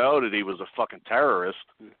didn't know that he was a fucking terrorist.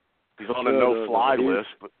 He's on a no-fly list.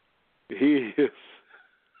 But he is.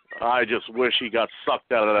 I just wish he got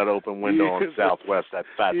sucked out of that open window on Southwest, that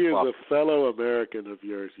fat fuck. He is a fellow American of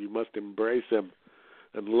yours. You must embrace him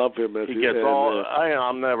and love him as he gets all.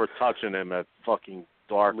 I'm never touching him at fucking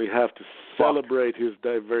dark. We have to celebrate his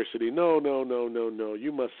diversity. No.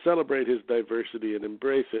 You must celebrate his diversity and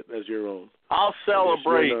embrace it as your own. I'll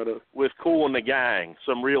celebrate with Kool and the Gang,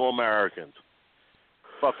 some real Americans.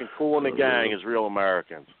 Fucking Kool and the Gang is real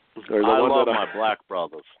Americans. I love my black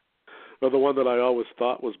brothers. Well, the one that I always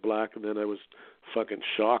thought was black, and then I was fucking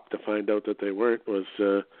shocked to find out that they weren't, was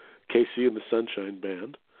KC and the Sunshine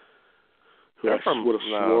Band, who I would have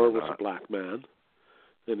swore was a black man.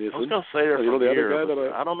 And I was going to say they're from the here, other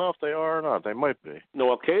guy I don't know if they are or not. They might be.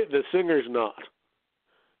 No, the singer's not.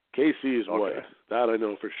 KC is white. That I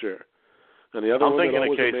know for sure. And the other I'm one thinking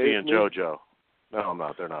that of KC and me, JoJo. No, I'm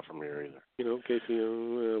not. They're not from here either.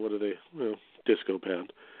 KC, what are they? Disco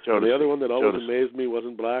band. Jodeci. And the other one that always amazed me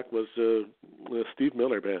wasn't black was the Steve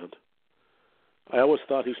Miller Band. I always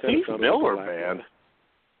thought he kind of sounded Miller like a black Band?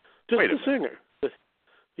 man. Just the singer.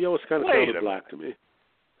 He always kind of sounded black to me.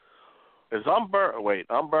 I'm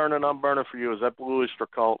burning for you. Is that Blue Oyster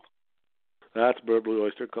Cult? That's Blue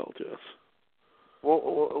Oyster Cult, yes.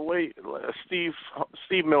 Well, wait, Steve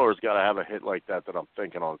Miller's got to have a hit like that I'm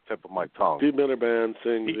thinking on the tip of my tongue. Steve Miller Band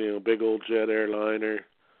sings, Big Old Jet Airliner.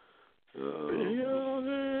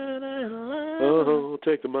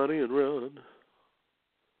 Take the money and run.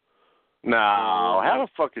 No, how the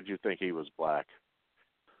fuck did you think he was black?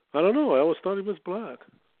 I don't know. I always thought he was black.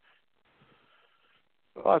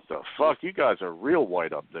 What the fuck? You guys are real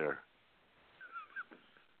white up there.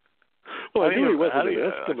 Well, I knew he wasn't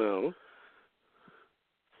an Eskimo.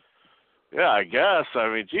 Yeah, I guess. I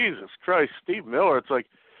mean, Jesus Christ, Steve Miller. It's like,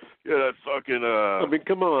 that fucking. I mean,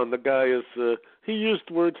 come on. The guy is. He used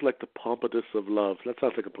words like the pompatus of love. That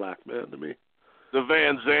sounds like a black man to me. The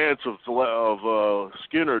Van Zants of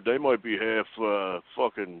Skinner, they might be half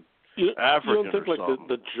fucking African. You don't think or like something.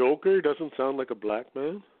 the Joker doesn't sound like a black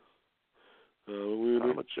man?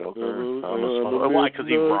 I'm a joker. Why? Because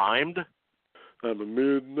he rhymed? I'm a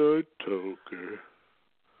midnight toker.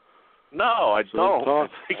 No, I don't. I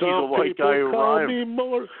think he's a white guy who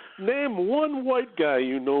rhymes. Name one white guy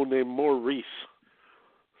you know named Maurice.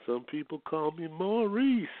 Some people call me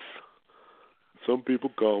Maurice. Some people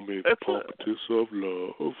call me the pompatus of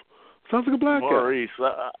love. Sounds like a black Maurice.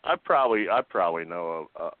 I probably know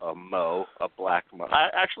a Mo, a black Mo.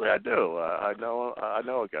 I do. I know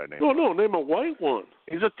a guy named. No, name a white one.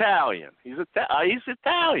 He's Italian. He's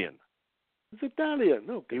Italian. He's Italian.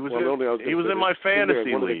 No, he was in my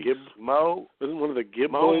fantasy league. Mo. Isn't one of the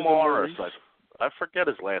Gibb Mo boys Morris. I forget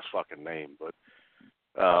his last fucking name, but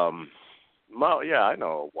Mo. Yeah, I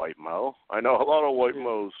know a white Mo. I know a lot of white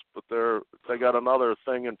Mo's, but they got another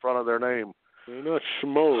thing in front of their name. They're not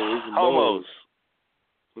schmoes. Homos.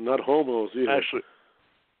 They're not homos either. Actually,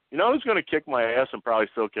 you know who's going to kick my ass and probably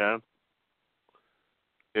still can?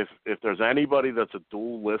 If there's anybody that's a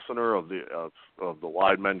dual listener of the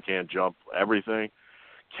Wide Men Can't Jump everything,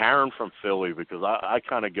 Karen from Philly, because I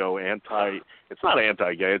kind of go anti. It's not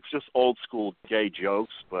anti-gay. It's just old school gay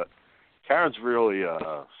jokes, but Karen's really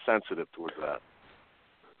sensitive towards that.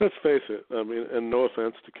 Let's face it. I mean, and no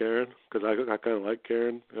offense to Karen, because I kind of like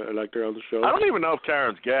Karen. I liked her on the show. I don't even know if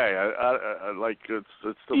Karen's gay. I like it's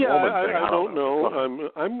the woman thing. I don't know.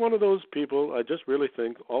 I'm one of those people. I just really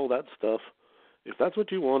think all that stuff. If that's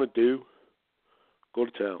what you want to do, go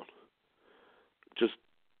to town. Just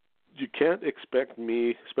you can't expect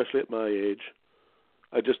me, especially at my age.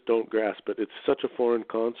 I just don't grasp it. It's such a foreign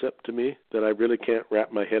concept to me that I really can't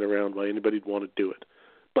wrap my head around why anybody'd want to do it.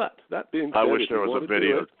 But that being said, I wish there was a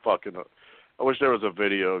video I wish there was a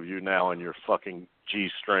video of you now in your fucking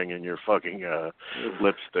G-string and your fucking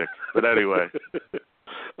lipstick. But anyway,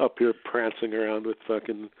 up here prancing around with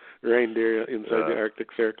fucking reindeer inside the Arctic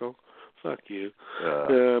Circle. Fuck you.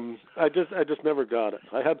 I just never got it.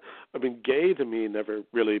 I mean, gay to me never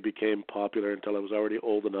really became popular until I was already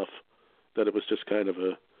old enough that it was just kind of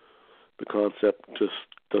the concept just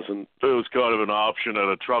doesn't. It was kind of an option at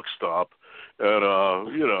a truck stop, and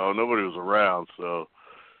nobody was around, so.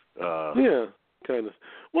 Yeah, kind of.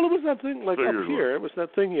 Well, it was that thing like up here. It was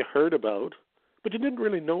that thing you heard about, but you didn't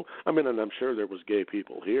really know. I mean, and I'm sure there was gay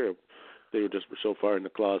people here. They were so far in the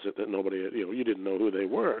closet that nobody, you didn't know who they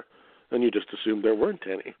were. And you just assumed there weren't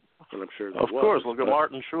any, and I'm sure there was. Of course, look at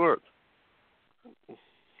Martin Short.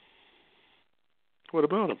 What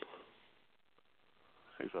about him?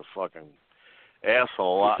 He's a fucking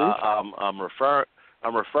asshole. I'm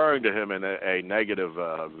referring to him in a negative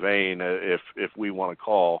vein, if we want to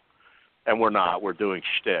call, and we're not. We're doing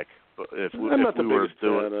shtick. But I'm not the biggest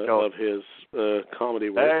fan of his comedy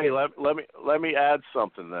work. Hey, let me add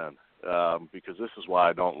something then, because this is why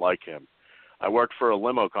I don't like him. I worked for a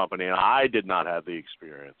limo company, and I did not have the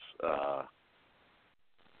experience.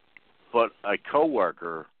 But a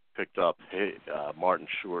coworker picked up Martin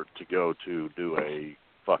Short to go to do a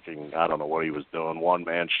fucking, I don't know what he was doing,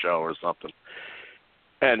 one-man show or something.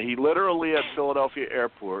 And he literally at Philadelphia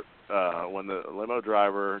Airport, when the limo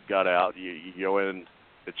driver got out, you go in.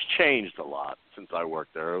 It's changed a lot since I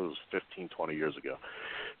worked there. It was 15, 20 years ago.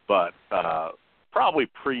 But probably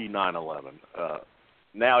pre-9/11.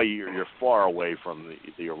 Now you're far away from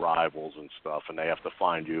the arrivals and stuff, and they have to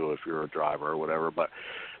find you if you're a driver or whatever. But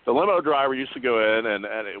the limo driver used to go in, and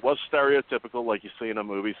it was stereotypical like you see in a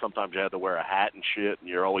movie. Sometimes you had to wear a hat and shit, and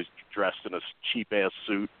you're always dressed in a cheap-ass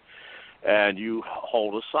suit. And you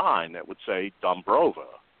hold a sign that would say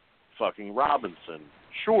Dombrova, fucking Robinson,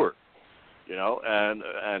 Short,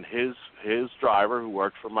 and his driver who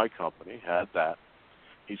worked for my company had that.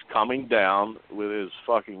 He's coming down with his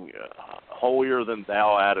fucking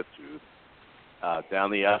holier-than-thou attitude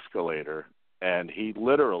down the escalator, and he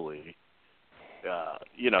literally,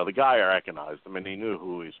 the guy recognized him, and he knew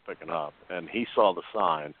who he was picking up, and he saw the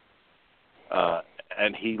sign,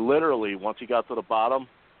 and he literally, once he got to the bottom,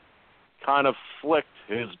 kind of flicked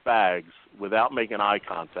his bags without making eye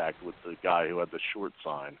contact with the guy who had the short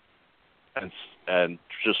sign, and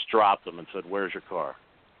just dropped him and said, "Where's your car?"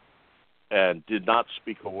 And did not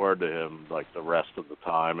speak a word to him like the rest of the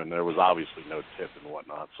time, and there was obviously no tip and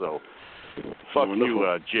whatnot. So, fuck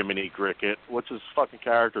you, Jiminy Cricket. What's his fucking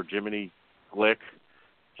character? Jiminy Glick?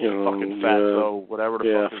 Fucking Fatso, whatever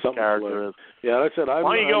the fuck his character is. Yeah, I said why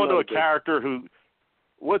don't you go into a character who...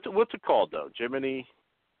 What's it called, though? Jiminy...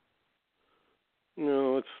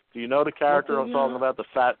 No, it's... Do you know the character I'm talking about? The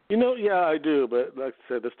fat... Yeah, I do, but like I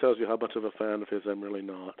said, this tells you how much of a fan of his I'm really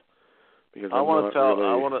not. Because I want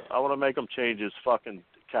to make him change his fucking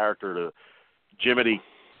character to Jiminy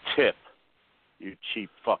Tip. You cheap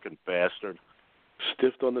fucking bastard.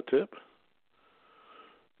 Stiffed on the tip?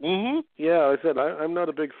 Mm-hmm. Yeah, I said I'm not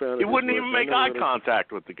a big fan of his. He wouldn't even make eye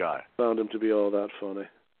contact with the guy. Found him to be all that funny.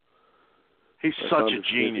 He's such a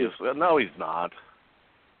genius. No, he's not.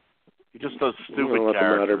 He just does stupid characters. That's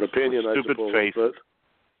a matter of opinion, stupid I suppose. faces.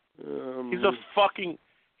 But,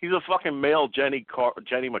 he's a fucking male Jenny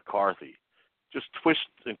McCarthy. Just twist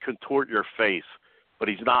and contort your face, but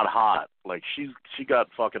he's not hot. Like she got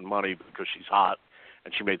fucking money because she's hot,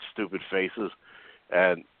 and she made stupid faces.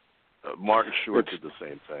 And Martin Short did the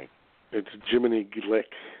same thing. It's Jiminy Glick.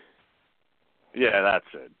 Yeah, that's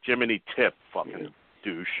it. Jiminy Tip, fucking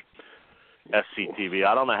douche. SCTV.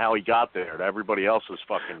 I don't know how he got there. Everybody else was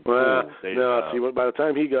fucking cool. See, by the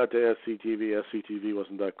time he got to SCTV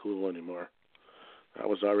wasn't that cool anymore. That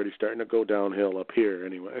was already starting to go downhill up here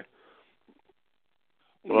anyway.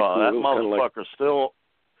 Well, that motherfucker still...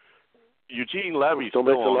 Eugene Levy's still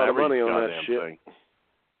makes a lot on of money on that shit. Thing.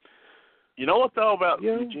 You know what, though, about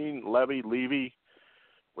Eugene Levy,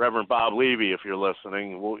 Reverend Bob Levy, if you're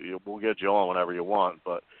listening, we'll get you on whenever you want,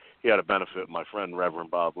 but he had a benefit, my friend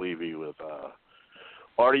Reverend Bob Levy, with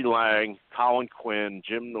Artie Lang, Colin Quinn,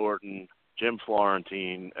 Jim Norton, Jim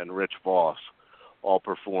Florentine, and Rich Voss all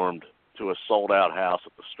performed to a sold-out house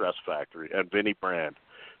at the Stress Factory, and Vinnie Brand,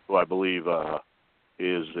 who I believe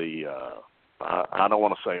is the, I don't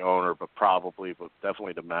want to say owner, but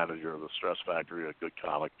definitely the manager of the Stress Factory, a good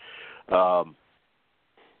comic.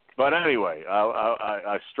 But anyway,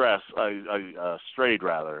 I strayed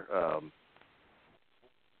rather.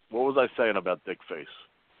 What was I saying about Dick Face?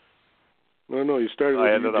 No, you started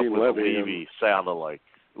with Eugene up with Levy. Levy sounded like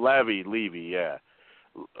Levy, yeah.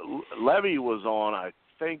 Levy was on, I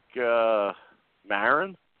think,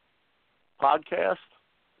 Maron podcast,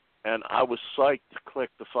 and I was psyched to click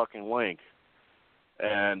the fucking link.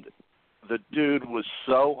 And the dude was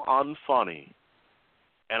so unfunny.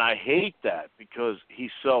 And I hate that because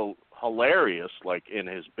he's so hilarious, like, in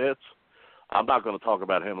his bits. I'm not going to talk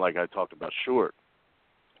about him like I talked about Short.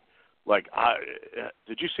 Like,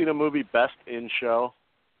 did you see the movie Best in Show?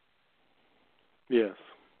 Yes.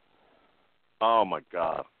 Oh, my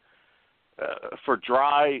God. For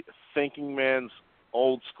dry thinking man's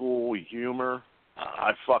old school humor,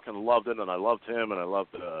 I fucking loved it, and I loved him, and I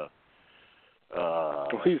loved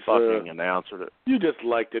fucking announcer. You just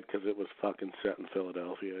liked it because it was fucking set in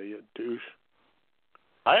Philadelphia, you douche.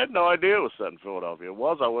 I had no idea it was set in Philadelphia. It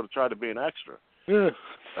was. I would have tried to be an extra. Yeah.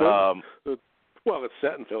 Well, it's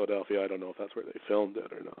set in Philadelphia. I don't know if that's where they filmed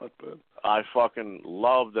it or not, but I fucking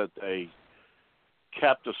love that they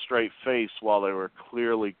kept a straight face while they were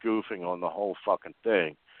clearly goofing on the whole fucking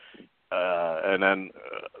thing. And then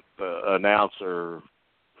the announcer,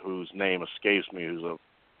 whose name escapes me, who's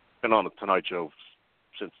been on the Tonight Show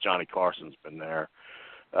since Johnny Carson's been there,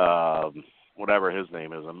 whatever his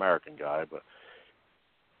name is, American guy, but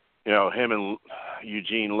you know, him and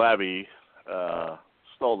Eugene Levy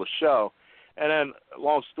stole the show. And then,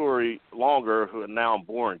 long story longer, now I'm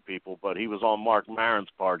boring people, but he was on Mark Maron's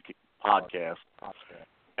podcast,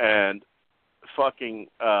 and fucking,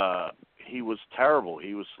 he was terrible.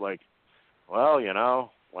 He was like, well, you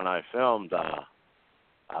know, when I filmed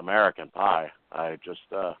American Pie, I just,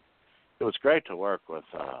 it was great to work with,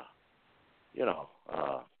 you know,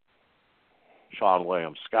 Sean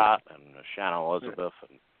William Scott and Shannon Elizabeth,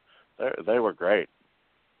 and they were great.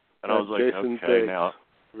 And I was like, Jason okay, Bates, now.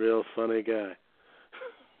 Real funny guy.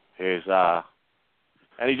 He's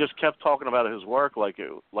and he just kept talking about his work like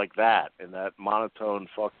that, in that monotone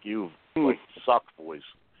 "fuck you" like suck voice.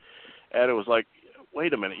 And it was like,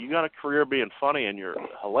 wait a minute, you got a career being funny and you're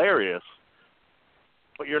hilarious,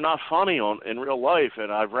 but you're not funny in real life. And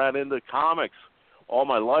I've ran into comics all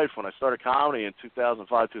my life. When I started comedy in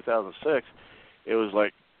 2005, 2006, it was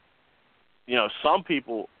like, you know, some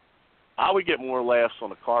people. I would get more laughs on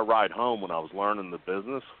the car ride home when I was learning the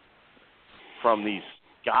business from these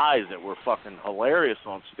guys that were fucking hilarious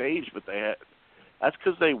on stage, but they That's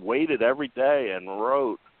because they waited every day and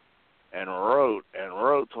wrote and wrote and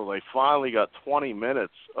wrote till they finally got 20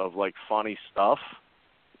 minutes of, like, funny stuff.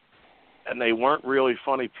 And they weren't really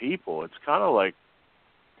funny people. It's kind of like,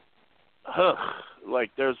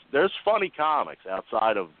 like there's funny comics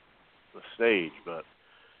outside of the stage, but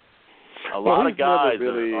a lot of guys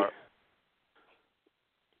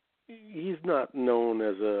he's not known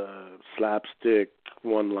as a slapstick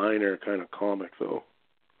one-liner kind of comic, though.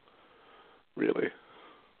 Really.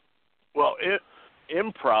 Well,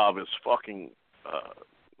 improv is fucking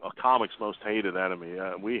a comic's most hated enemy.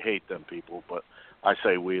 We hate them people, but I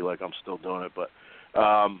say we like I'm still doing it. But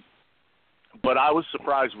I was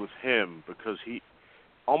surprised with him because he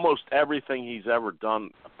almost everything he's ever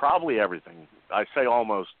done, probably everything. I say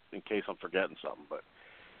almost in case I'm forgetting something, but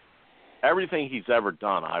everything he's ever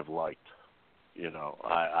done I've liked. You know,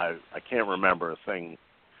 I can't remember a thing.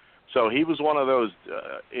 So he was one of those,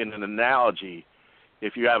 in an analogy,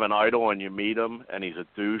 if you have an idol and you meet him and he's a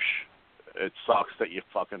douche, it sucks that you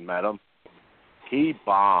fucking met him. He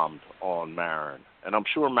bombed on Maron, and I'm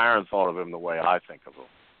sure Maron thought of him the way I think of him.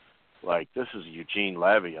 Like, this is Eugene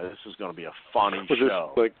Levy. This is going to be a funny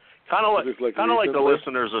show. Kind of like the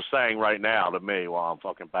listeners are saying right now to me while I'm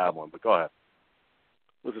fucking babbling, but go ahead.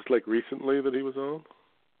 Was this like recently that he was on?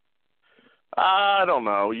 I don't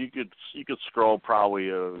know. You could scroll probably,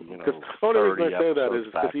 Because the only reason I say that is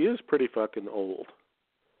because he is pretty fucking old.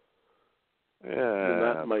 Yeah. And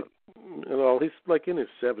that might, he's like in his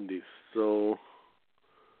 70s, so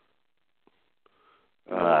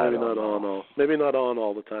maybe not on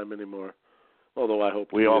all the time anymore. Although I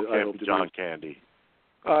hope we all kept John Candy.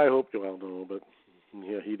 I hope you all know, but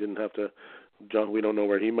yeah, he didn't have to. John, we don't know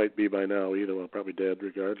where he might be by now either. Well, probably dead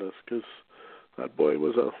regardless, because that boy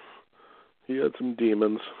he had some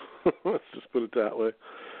demons. Let's just put it that way.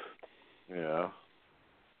 Yeah.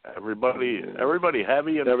 Everybody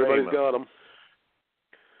heavy and everybody's famous. got them.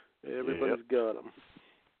 Everybody's got them.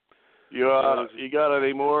 You got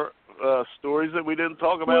any more stories that we didn't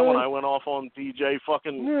talk about when I went off on DJ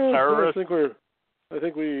fucking terrorist? I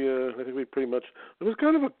think we pretty much. It was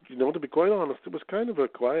kind of to be quite honest, it was kind of a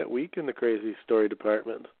quiet week in the crazy story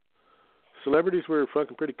department. Celebrities were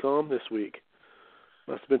fucking pretty calm this week.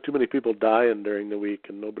 Must have been too many people dying during the week,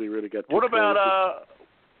 and nobody really got. What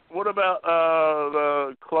about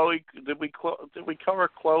Chloe? Did we cover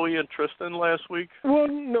Chloe and Tristan last week? Well,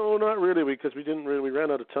 no, not really, because we ran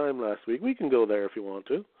out of time last week. We can go there if you want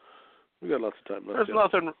to. We got lots of time left.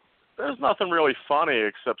 There's nothing really funny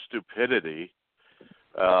except stupidity.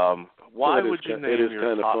 Why would you name your It is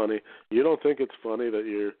kind of funny. You don't think it's funny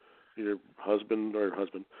that your husband,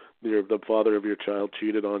 the father of your child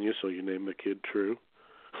cheated on you, so you named the kid True?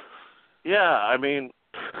 Yeah, I mean,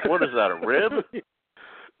 what is that, a rib?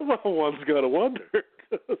 Well, one's got to wonder.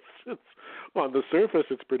 On the surface,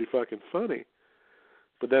 it's pretty fucking funny.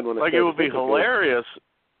 But then when it would be hilarious.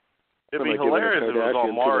 It'd be hilarious if it was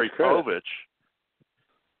on Maury Povich.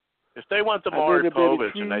 If they went to Maury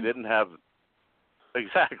Povich and they didn't have...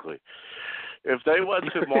 Exactly. If they went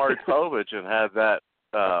to Maury Povich and had that,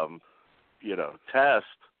 test,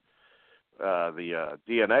 the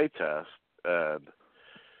DNA test, and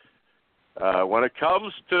when it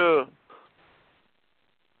comes to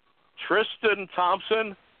Tristan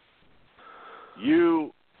Thompson,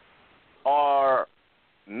 you are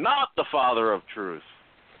not the father of truth.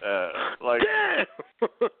 And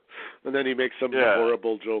then he makes some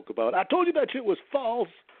horrible joke about, I told you that shit was false.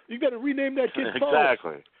 You got to rename that kid false.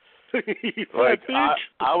 Exactly.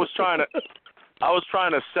 I was trying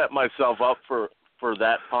to set myself up for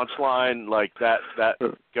that punchline, like that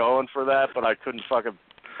going for that, but I couldn't fucking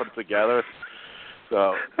put it together.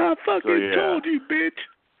 So I fucking told you, bitch.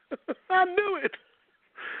 I knew it.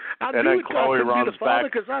 I knew it. Chloe runs be the father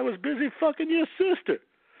because I was busy fucking your sister.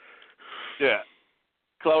 Yeah.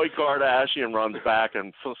 Khloe Kardashian runs back,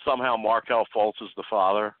 and somehow Markel Fultz is the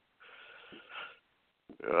father.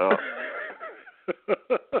 Yeah.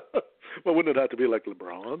 Well, wouldn't it have to be like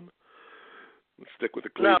LeBron? Stick with the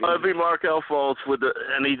Cleveland. No, it'd be Markel Fultz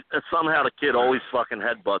somehow the kid always fucking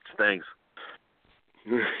headbutts things.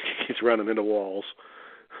 He's running into walls.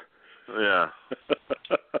 Yeah.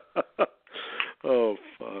 Oh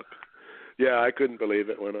fuck. Yeah, I couldn't believe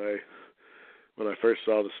it when I first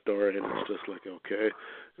saw the story, and it's just like, okay,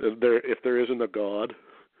 if there isn't a God,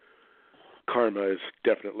 karma is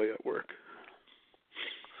definitely at work.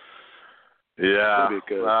 Yeah,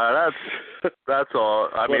 that's all.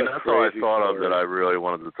 I mean, that's all I thought of that I really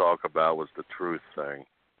wanted to talk about was the truth thing.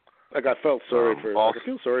 Like, I felt sorry I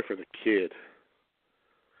feel sorry for the kid.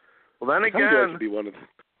 Well, then again,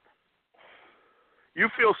 you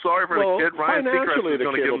feel sorry for the kid. Ryan Seacrest is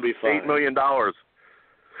going to give him $8 million.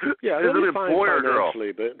 Yeah, Is it a boy or girl?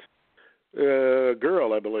 But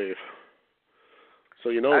girl, I believe. So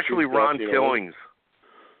Actually, she's Ron got, Killings.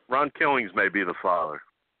 Ron Killings may be the father.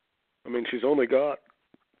 I mean, she's only got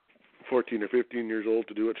 14 or 15 years old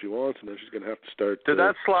to do what she wants, and then she's going to have to start. Did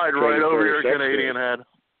that slide right over your Canadian head?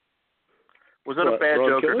 Was that a bad Ron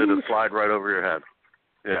joke, or did Killings? it slide right over your head?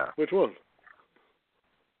 Yeah. Which one?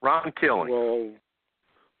 Ron Killings.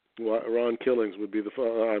 Well, Ron Killings would be the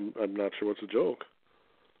father. I'm not sure what's the joke.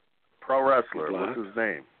 Pro wrestler. Black. What's his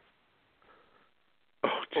name? Oh,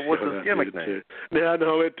 But what's his gimmick name? Yeah,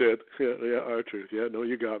 no, it did. Yeah, R-Truth. Yeah, no,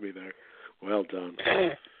 you got me there. Well done.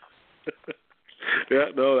 Yeah,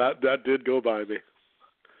 no, that did go by me.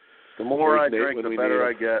 The more I Nate, drink, when the we better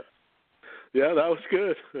I need get. Yeah, that was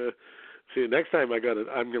good. See, next time I'm going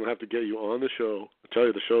to have to get you on the show. I tell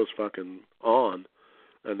you, the show's fucking on,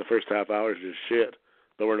 and the first half hour is just shit,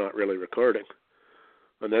 but we're not really recording.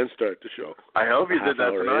 And then start the show. I hope you did that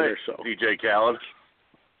Half hour in tonight, or so. DJ Khaled.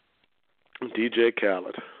 DJ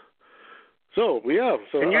Khaled. So, yeah.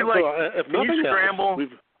 So, Can you, if can you nothing scramble else,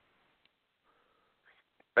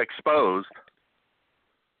 exposed?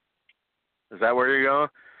 Is that where you're going?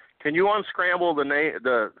 Can you unscramble the name,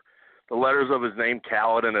 the letters of his name,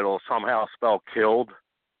 Khaled, and it'll somehow spell killed?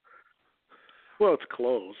 Well, it's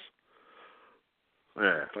close.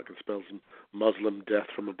 Yeah. Fucking spells Muslim death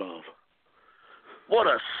from above. What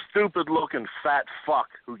a stupid-looking fat fuck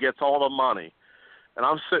who gets all the money. And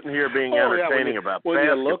I'm sitting here being entertaining about when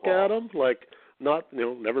basketball. When you look at him,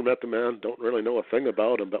 never met the man, don't really know a thing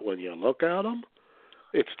about him, but when you look at him,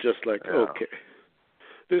 it's just like, okay,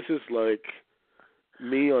 this is like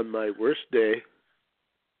me on my worst day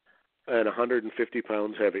and 150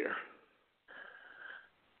 pounds heavier.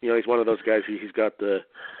 He's one of those guys, he's got the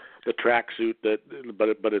tracksuit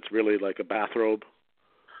but it's really like a bathrobe.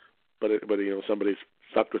 But somebody's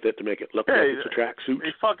fucked with it to make it look like it's a tracksuit.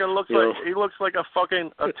 He fucking looks like a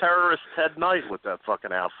terrorist Ted Knight with that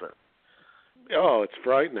fucking outfit. Oh, it's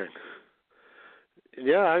frightening.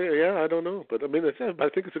 Yeah, I don't know, but I mean, I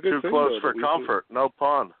think it's a good Too thing. Too close though, for comfort, no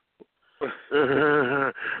pun. Is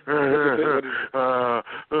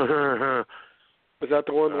that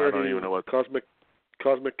the one where I don't even know what Cosmic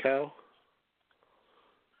Cow?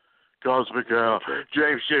 Cosmic Cow,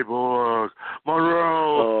 James J. Bullock,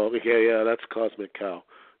 Monroe. Oh, okay, yeah, that's Cosmic Cow,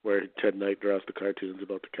 where Ted Knight draws the cartoons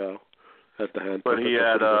about the cow. That's the hand. But he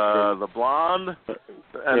had the blonde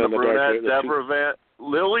and the brunette, Deborah Van,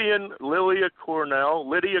 Lydia Cornell,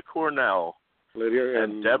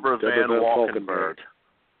 and Deborah Van Valkenburg.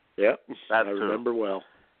 Yep, I remember well.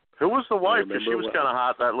 Who was the wife? Because she was kind of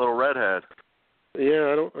hot, that little redhead.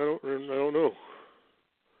 Yeah, I don't know.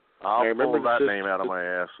 I'll pull that name out of my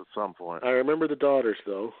ass at some point. I remember the daughters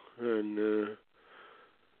though, and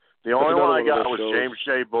the only one I got was James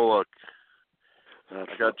J. Bullock. I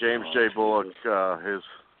got James J. Bullock,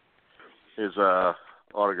 his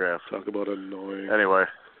autograph. Talk about annoying. Anyway,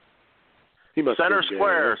 he must Center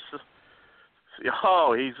Square.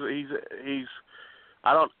 Oh, he's.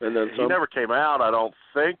 I don't. And then he never came out, I don't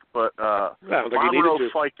think. But Monroe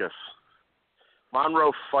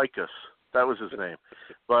Ficus. That was his name.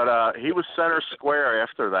 But he was Center Square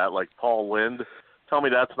after that, like Paul Lynde. Tell me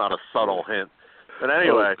that's not a subtle hint. But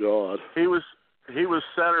anyway, he was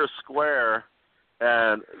Center Square,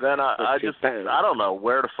 and then I don't know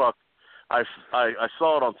where the fuck I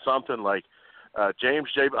saw it on something like James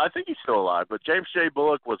J. I think he's still alive, but James J.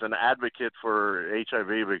 Bullock was an advocate for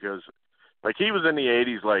HIV because, like, he was in the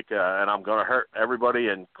 80s, like, and I'm gonna hurt everybody,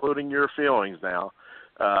 including your feelings now.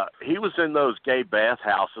 He was in those gay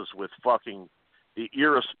bathhouses with fucking the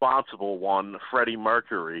irresponsible one, Freddie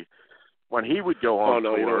Mercury, when he would go on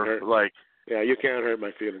tour. Like, yeah, you can't hurt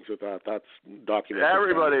my feelings with that. That's documented.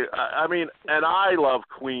 Everybody, I mean, and I love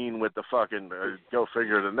Queen with the fucking go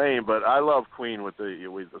figure the name, but I love Queen with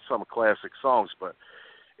some classic songs. But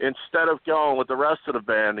instead of going with the rest of the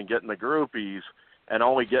band and getting the groupies and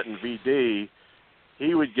only getting VD,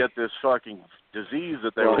 he would get this fucking disease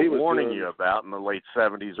that they were warning you about in the late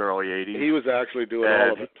 70s, early 80s. He was actually doing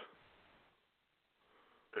all of it.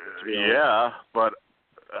 Yeah, but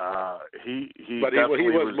he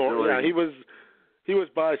was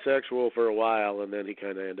bisexual for a while, and then he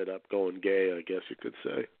kind of ended up going gay, I guess you could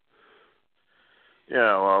say.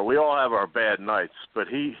 Yeah, well, we all have our bad nights, but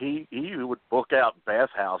he would book out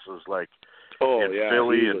bathhouses like in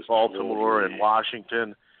Philly and Baltimore and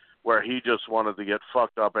Washington, where he just wanted to get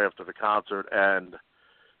fucked up after the concert and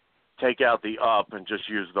take out the up and just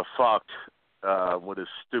use the fuck with his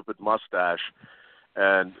stupid mustache,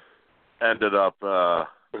 and ended up.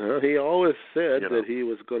 He always said that he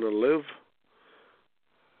was going to live.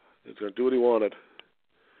 He was going to do what he wanted.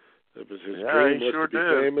 It was his Yeah, dream he was sure to be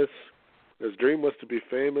did. famous. His dream was to be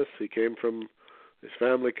famous. His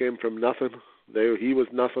family came from nothing. He was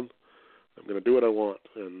nothing. I'm going to do what I want.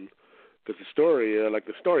 And because the story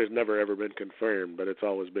has never ever been confirmed, but it's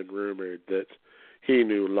always been rumored that he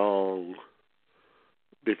knew long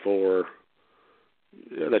before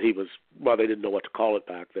that he was, well, they didn't know what to call it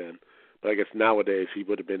back then. But I guess nowadays he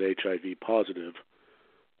would have been HIV positive,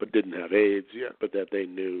 but didn't have AIDS yet, but that they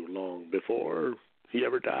knew long before he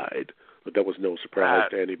ever died. But that was no surprise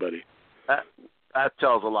to anybody. That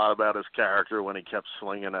tells a lot about his character when he kept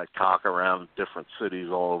slinging that cock around different cities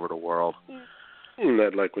all over the world.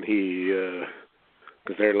 That like when he,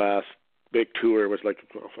 because their last big tour was like,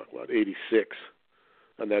 86.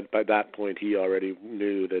 And then by that point he already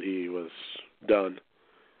knew that he was done.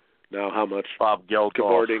 Now how much Bob Geldof.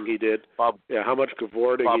 cavorting he did. How much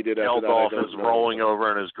cavorting he did after that, I don't is know. rolling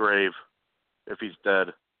over in his grave if he's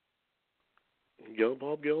dead.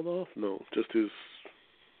 Bob Geldof? No, just his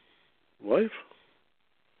wife?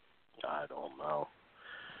 I don't know.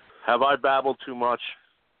 Have I babbled too much?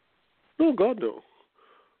 No, God, no.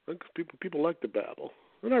 I think people like to babble.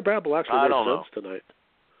 And our babble actually I makes don't sense tonight.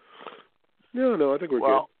 No, I think we're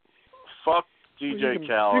well, good. Fuck DJ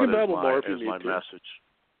Khaled is my message.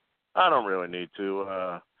 I don't really need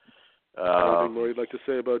to. Anything more you'd like to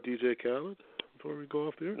say about DJ Khaled before we go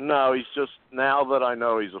off the air? No, he's just, now that I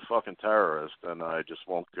know he's a fucking terrorist, and I just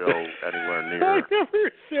won't go anywhere near. I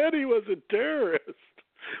never said he was a terrorist.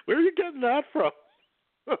 Where are you getting that from?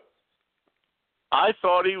 I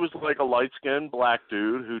thought he was like a light-skinned black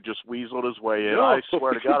dude who just weaseled his way in. No, I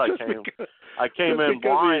swear to God, I came in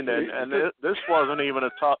blind, and this wasn't even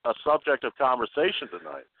a subject of conversation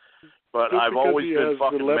tonight. But I've always been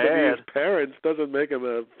fucking mad. Parents doesn't make him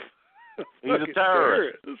a. He's a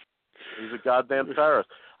terrorist. He's a goddamn terrorist.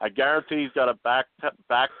 I guarantee he's got a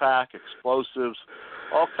backpack, explosives,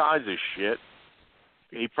 all kinds of shit.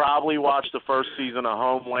 He probably watched the first season of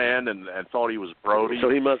Homeland and thought he was Brody. So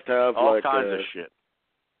he must have all kinds of shit.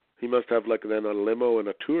 He must have then a limo and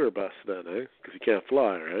a tour bus then, eh? Because he can't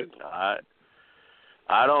fly, right?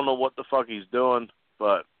 I don't know what the fuck he's doing,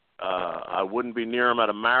 but I wouldn't be near him at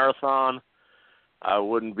a marathon. I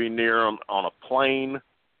wouldn't be near him on a plane,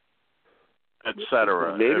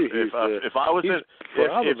 etc. Maybe if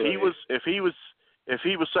he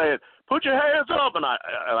was saying, "Put your hands up," and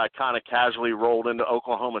I kind of casually rolled into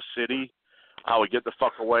Oklahoma City, I would get the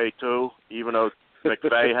fuck away too, even though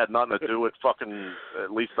McVeigh had nothing to do with fucking.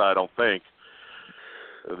 At least I don't think.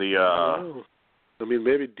 I mean,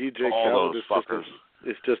 maybe DJ Khaled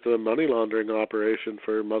is just a money laundering operation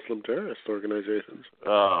for Muslim terrorist organizations.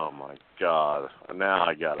 Oh my God! Now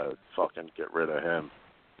I gotta fucking get rid of him.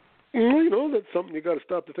 You know, that's something you got to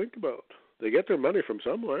stop to think about. They get their money from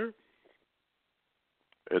somewhere.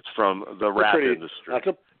 It's from the rap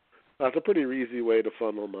industry. That's a pretty easy way to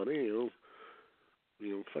funnel money. You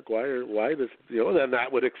know, fuck. Why does then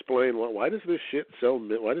that would explain why does this shit sell?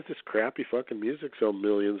 Why does this crappy fucking music sell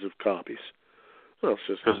millions of copies? Well, it's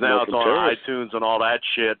just because now it's on iTunes and all that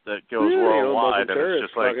shit that goes worldwide, and it's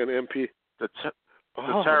just like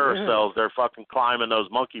the terrorist cells. They're fucking climbing those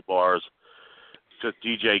monkey bars to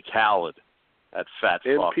DJ Khaled. That fat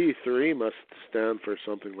fuck. MP3 must stand for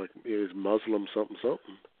something like is Muslim something.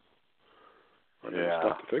 I never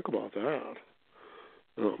stopped to think about that.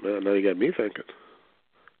 Oh man, now you got me thinking.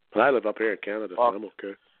 But I live up here in Canada, so I'm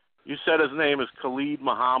okay. You said his name is Khalid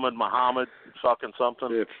Muhammad fucking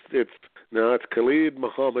something? It's Khalid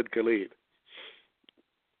Muhammad Khalid.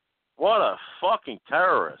 What a fucking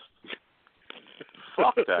terrorist.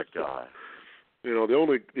 Fuck that guy. You know,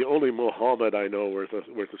 the only Muhammad I know worth of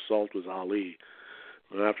salt was Ali.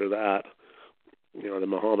 And after that, the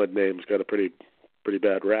Muhammad name's got a pretty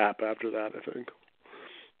bad rap after that, I think.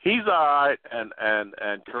 He's all right, and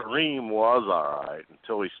Kareem was all right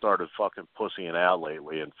until he started fucking pussying out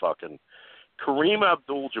lately. And fucking Kareem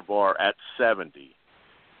Abdul-Jabbar at 70,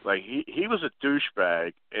 like he was a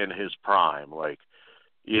douchebag in his prime. Like,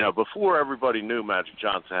 before everybody knew Magic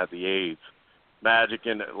Johnson had the AIDS, Magic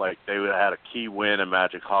and they had a key win, and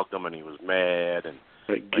Magic hugged him, and he was mad, and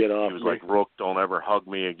he was like, "Rook, don't ever hug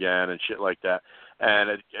me again," and shit like that.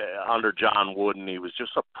 And under John Wooden, he was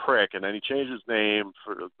just a prick, and then he changed his name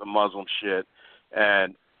for the Muslim shit,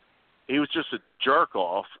 and he was just a jerk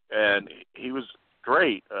off, and he was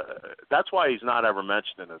great. That's why he's not ever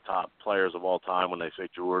mentioned in the top players of all time when they say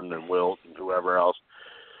Jordan and Wilt and whoever else.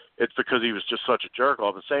 It's because he was just such a jerk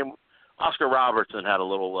off. The same. Oscar Robertson had a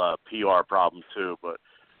little PR problem too, but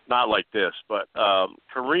not like this. But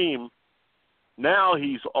Kareem, now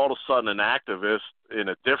he's all of a sudden an activist in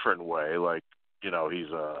a different way. Like, he's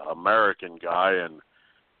a American guy,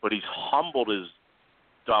 but he's humbled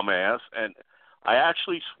dumbass. And I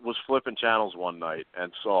actually was flipping channels one night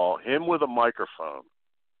and saw him with a microphone.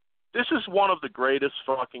 This is one of the greatest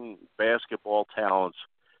fucking basketball talents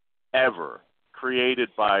ever, created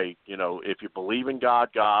by, if you believe in God,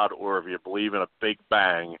 or if you believe in a Big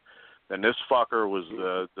Bang, then this fucker was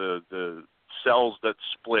the cells that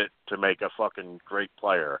split to make a fucking great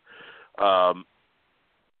player.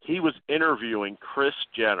 He was interviewing Kris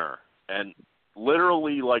Jenner and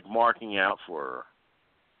literally like marking out for her.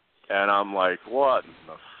 And I'm like, what in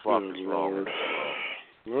the fuck is wrong with this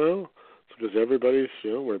world? Well, it's because everybody's,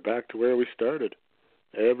 we're back to where we started.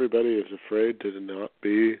 Everybody is afraid to not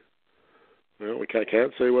be, we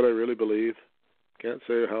can't say what I really believe. Can't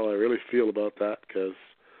say how I really feel about that because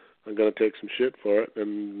I'm going to take some shit for it.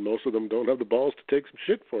 And most of them don't have the balls to take some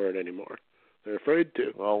shit for it anymore. They're afraid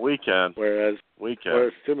to. Well, we can. Whereas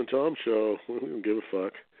Tim and Tom show, we don't give a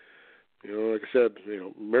fuck. Like I said,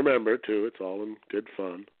 remember too, it's all in good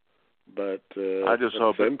fun. But I just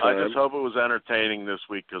hope it was entertaining this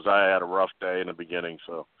week because I had a rough day in the beginning.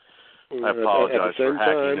 So I apologize for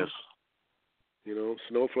hacking this.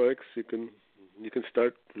 Snowflakes. You can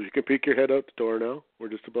peek your head out the door now. We're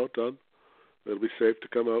just about done. It'll be safe to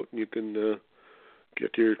come out and you can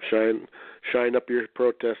get your shine up your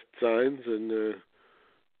protest signs. And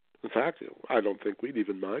in fact, I don't think we'd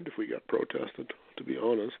even mind if we got protested, to be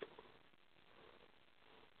honest.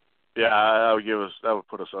 Yeah, that would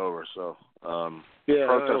put us over. So yeah, protest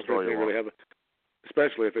I don't think all they you really want. have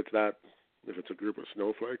especially if it's a group of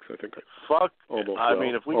snowflakes. I think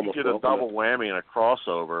if we could get a double whammy and a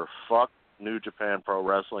crossover, fuck New Japan Pro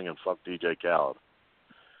Wrestling and fuck DJ Khaled,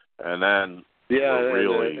 and then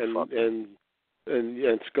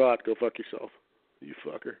and Scott, go fuck yourself, you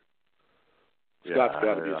fucker. Scott's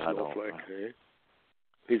got to be a snowflake. Eh?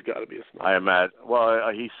 He's got to be a snowflake. I imagine. Well,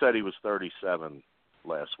 he said he was 37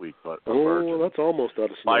 last week, but that's almost out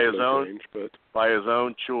of snowflake range. But by his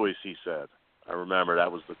own choice, he said. I remember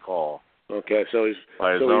that was the call. Okay, so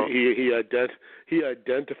he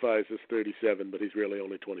identifies as 37, but he's really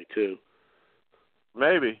only 22.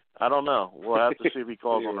 Maybe. I don't know. We'll have to see if he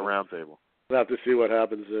calls on the roundtable. We'll have to see what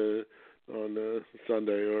happens on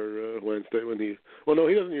Sunday or Wednesday when he. Well, no,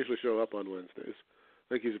 he doesn't usually show up on Wednesdays. I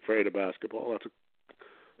think he's afraid of basketball. Not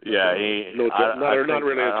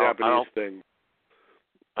really a Japanese thing.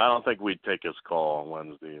 I don't think we'd take his call on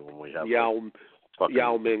Wednesday when we have.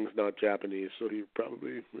 Yao Ming's not Japanese, so he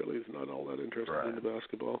probably really is not all that interested in the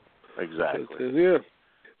basketball. Exactly. But, yeah.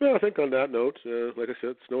 Well, I think on that note, like I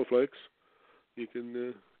said, snowflakes. You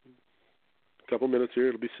can a couple minutes here,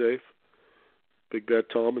 it'll be safe. Big Bad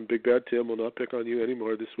Tom and Big Bad Tim will not pick on you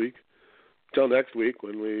anymore this week. Until next week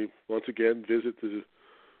when we once again visit the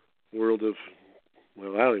world of,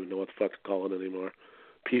 well, I don't even know what the fuck to call it anymore.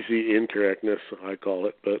 PC incorrectness, I call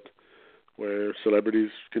it, but where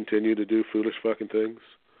celebrities continue to do foolish fucking things.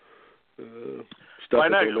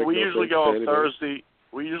 We usually go on Thursday.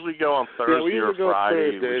 We usually go on Thursday or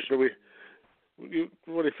Friday.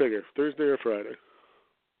 What do you figure, Thursday or Friday?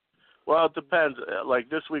 Well, it depends. Like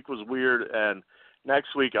this week was weird, and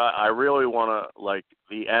next week I really want to,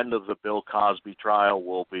 the end of the Bill Cosby trial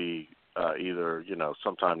will be either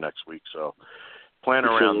sometime next week. So plan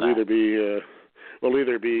around that. We'll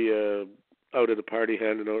either be out at a party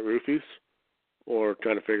handing out roofies, or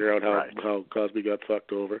trying to figure out how Cosby got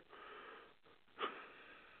fucked over.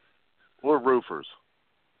 We're roofers.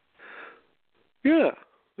 Yeah,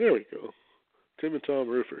 there we go. Tim and Tom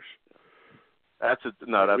roofers. That's a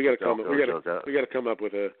joke. We got to come up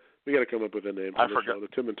with a name. I forgot. The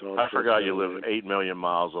Tim and Tom. I forgot you live 8 million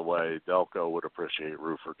miles away. Delco would appreciate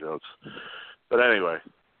roofer jokes. But anyway.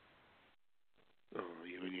 Oh,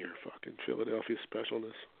 you and your fucking Philadelphia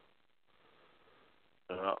specialness.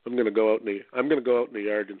 Yeah. I'm gonna go out in the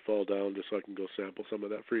yard and fall down just so I can go sample some of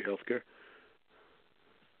that free healthcare.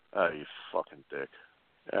 Oh, you fucking dick.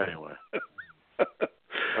 Anyway.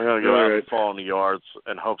 I'm going to go out and fall in the yards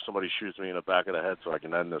and hope somebody shoots me in the back of the head so I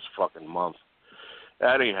can end this fucking month.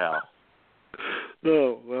 Anyhow.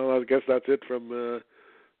 No, well, I guess that's it from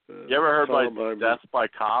you ever heard about death by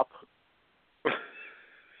cop?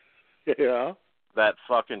 Yeah. That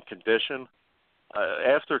fucking condition?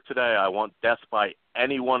 After today, I want death by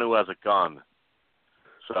anyone who has a gun.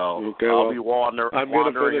 So I'll be wandering around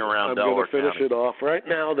Delaware County. I'm going to finish it off right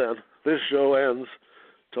now then. This show ends.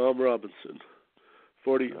 Tom Robinson.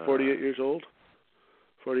 48 years old.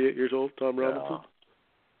 48 years old, Tom Robinson.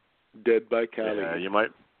 Dead by Khalid. Yeah, you might.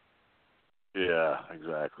 Yeah,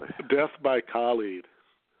 exactly. Death by Khalid.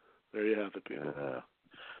 There you have it, people. Yeah.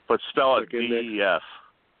 But spell it D-E-F.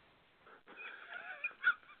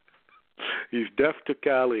 He's deaf to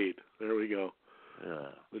Khalid. There we go. Yeah.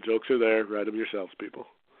 The jokes are there. Write them yourselves, people.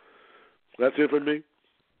 That's it from me.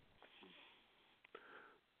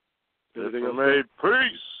 Anything else?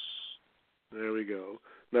 Peace. There we go.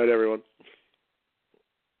 Night, everyone.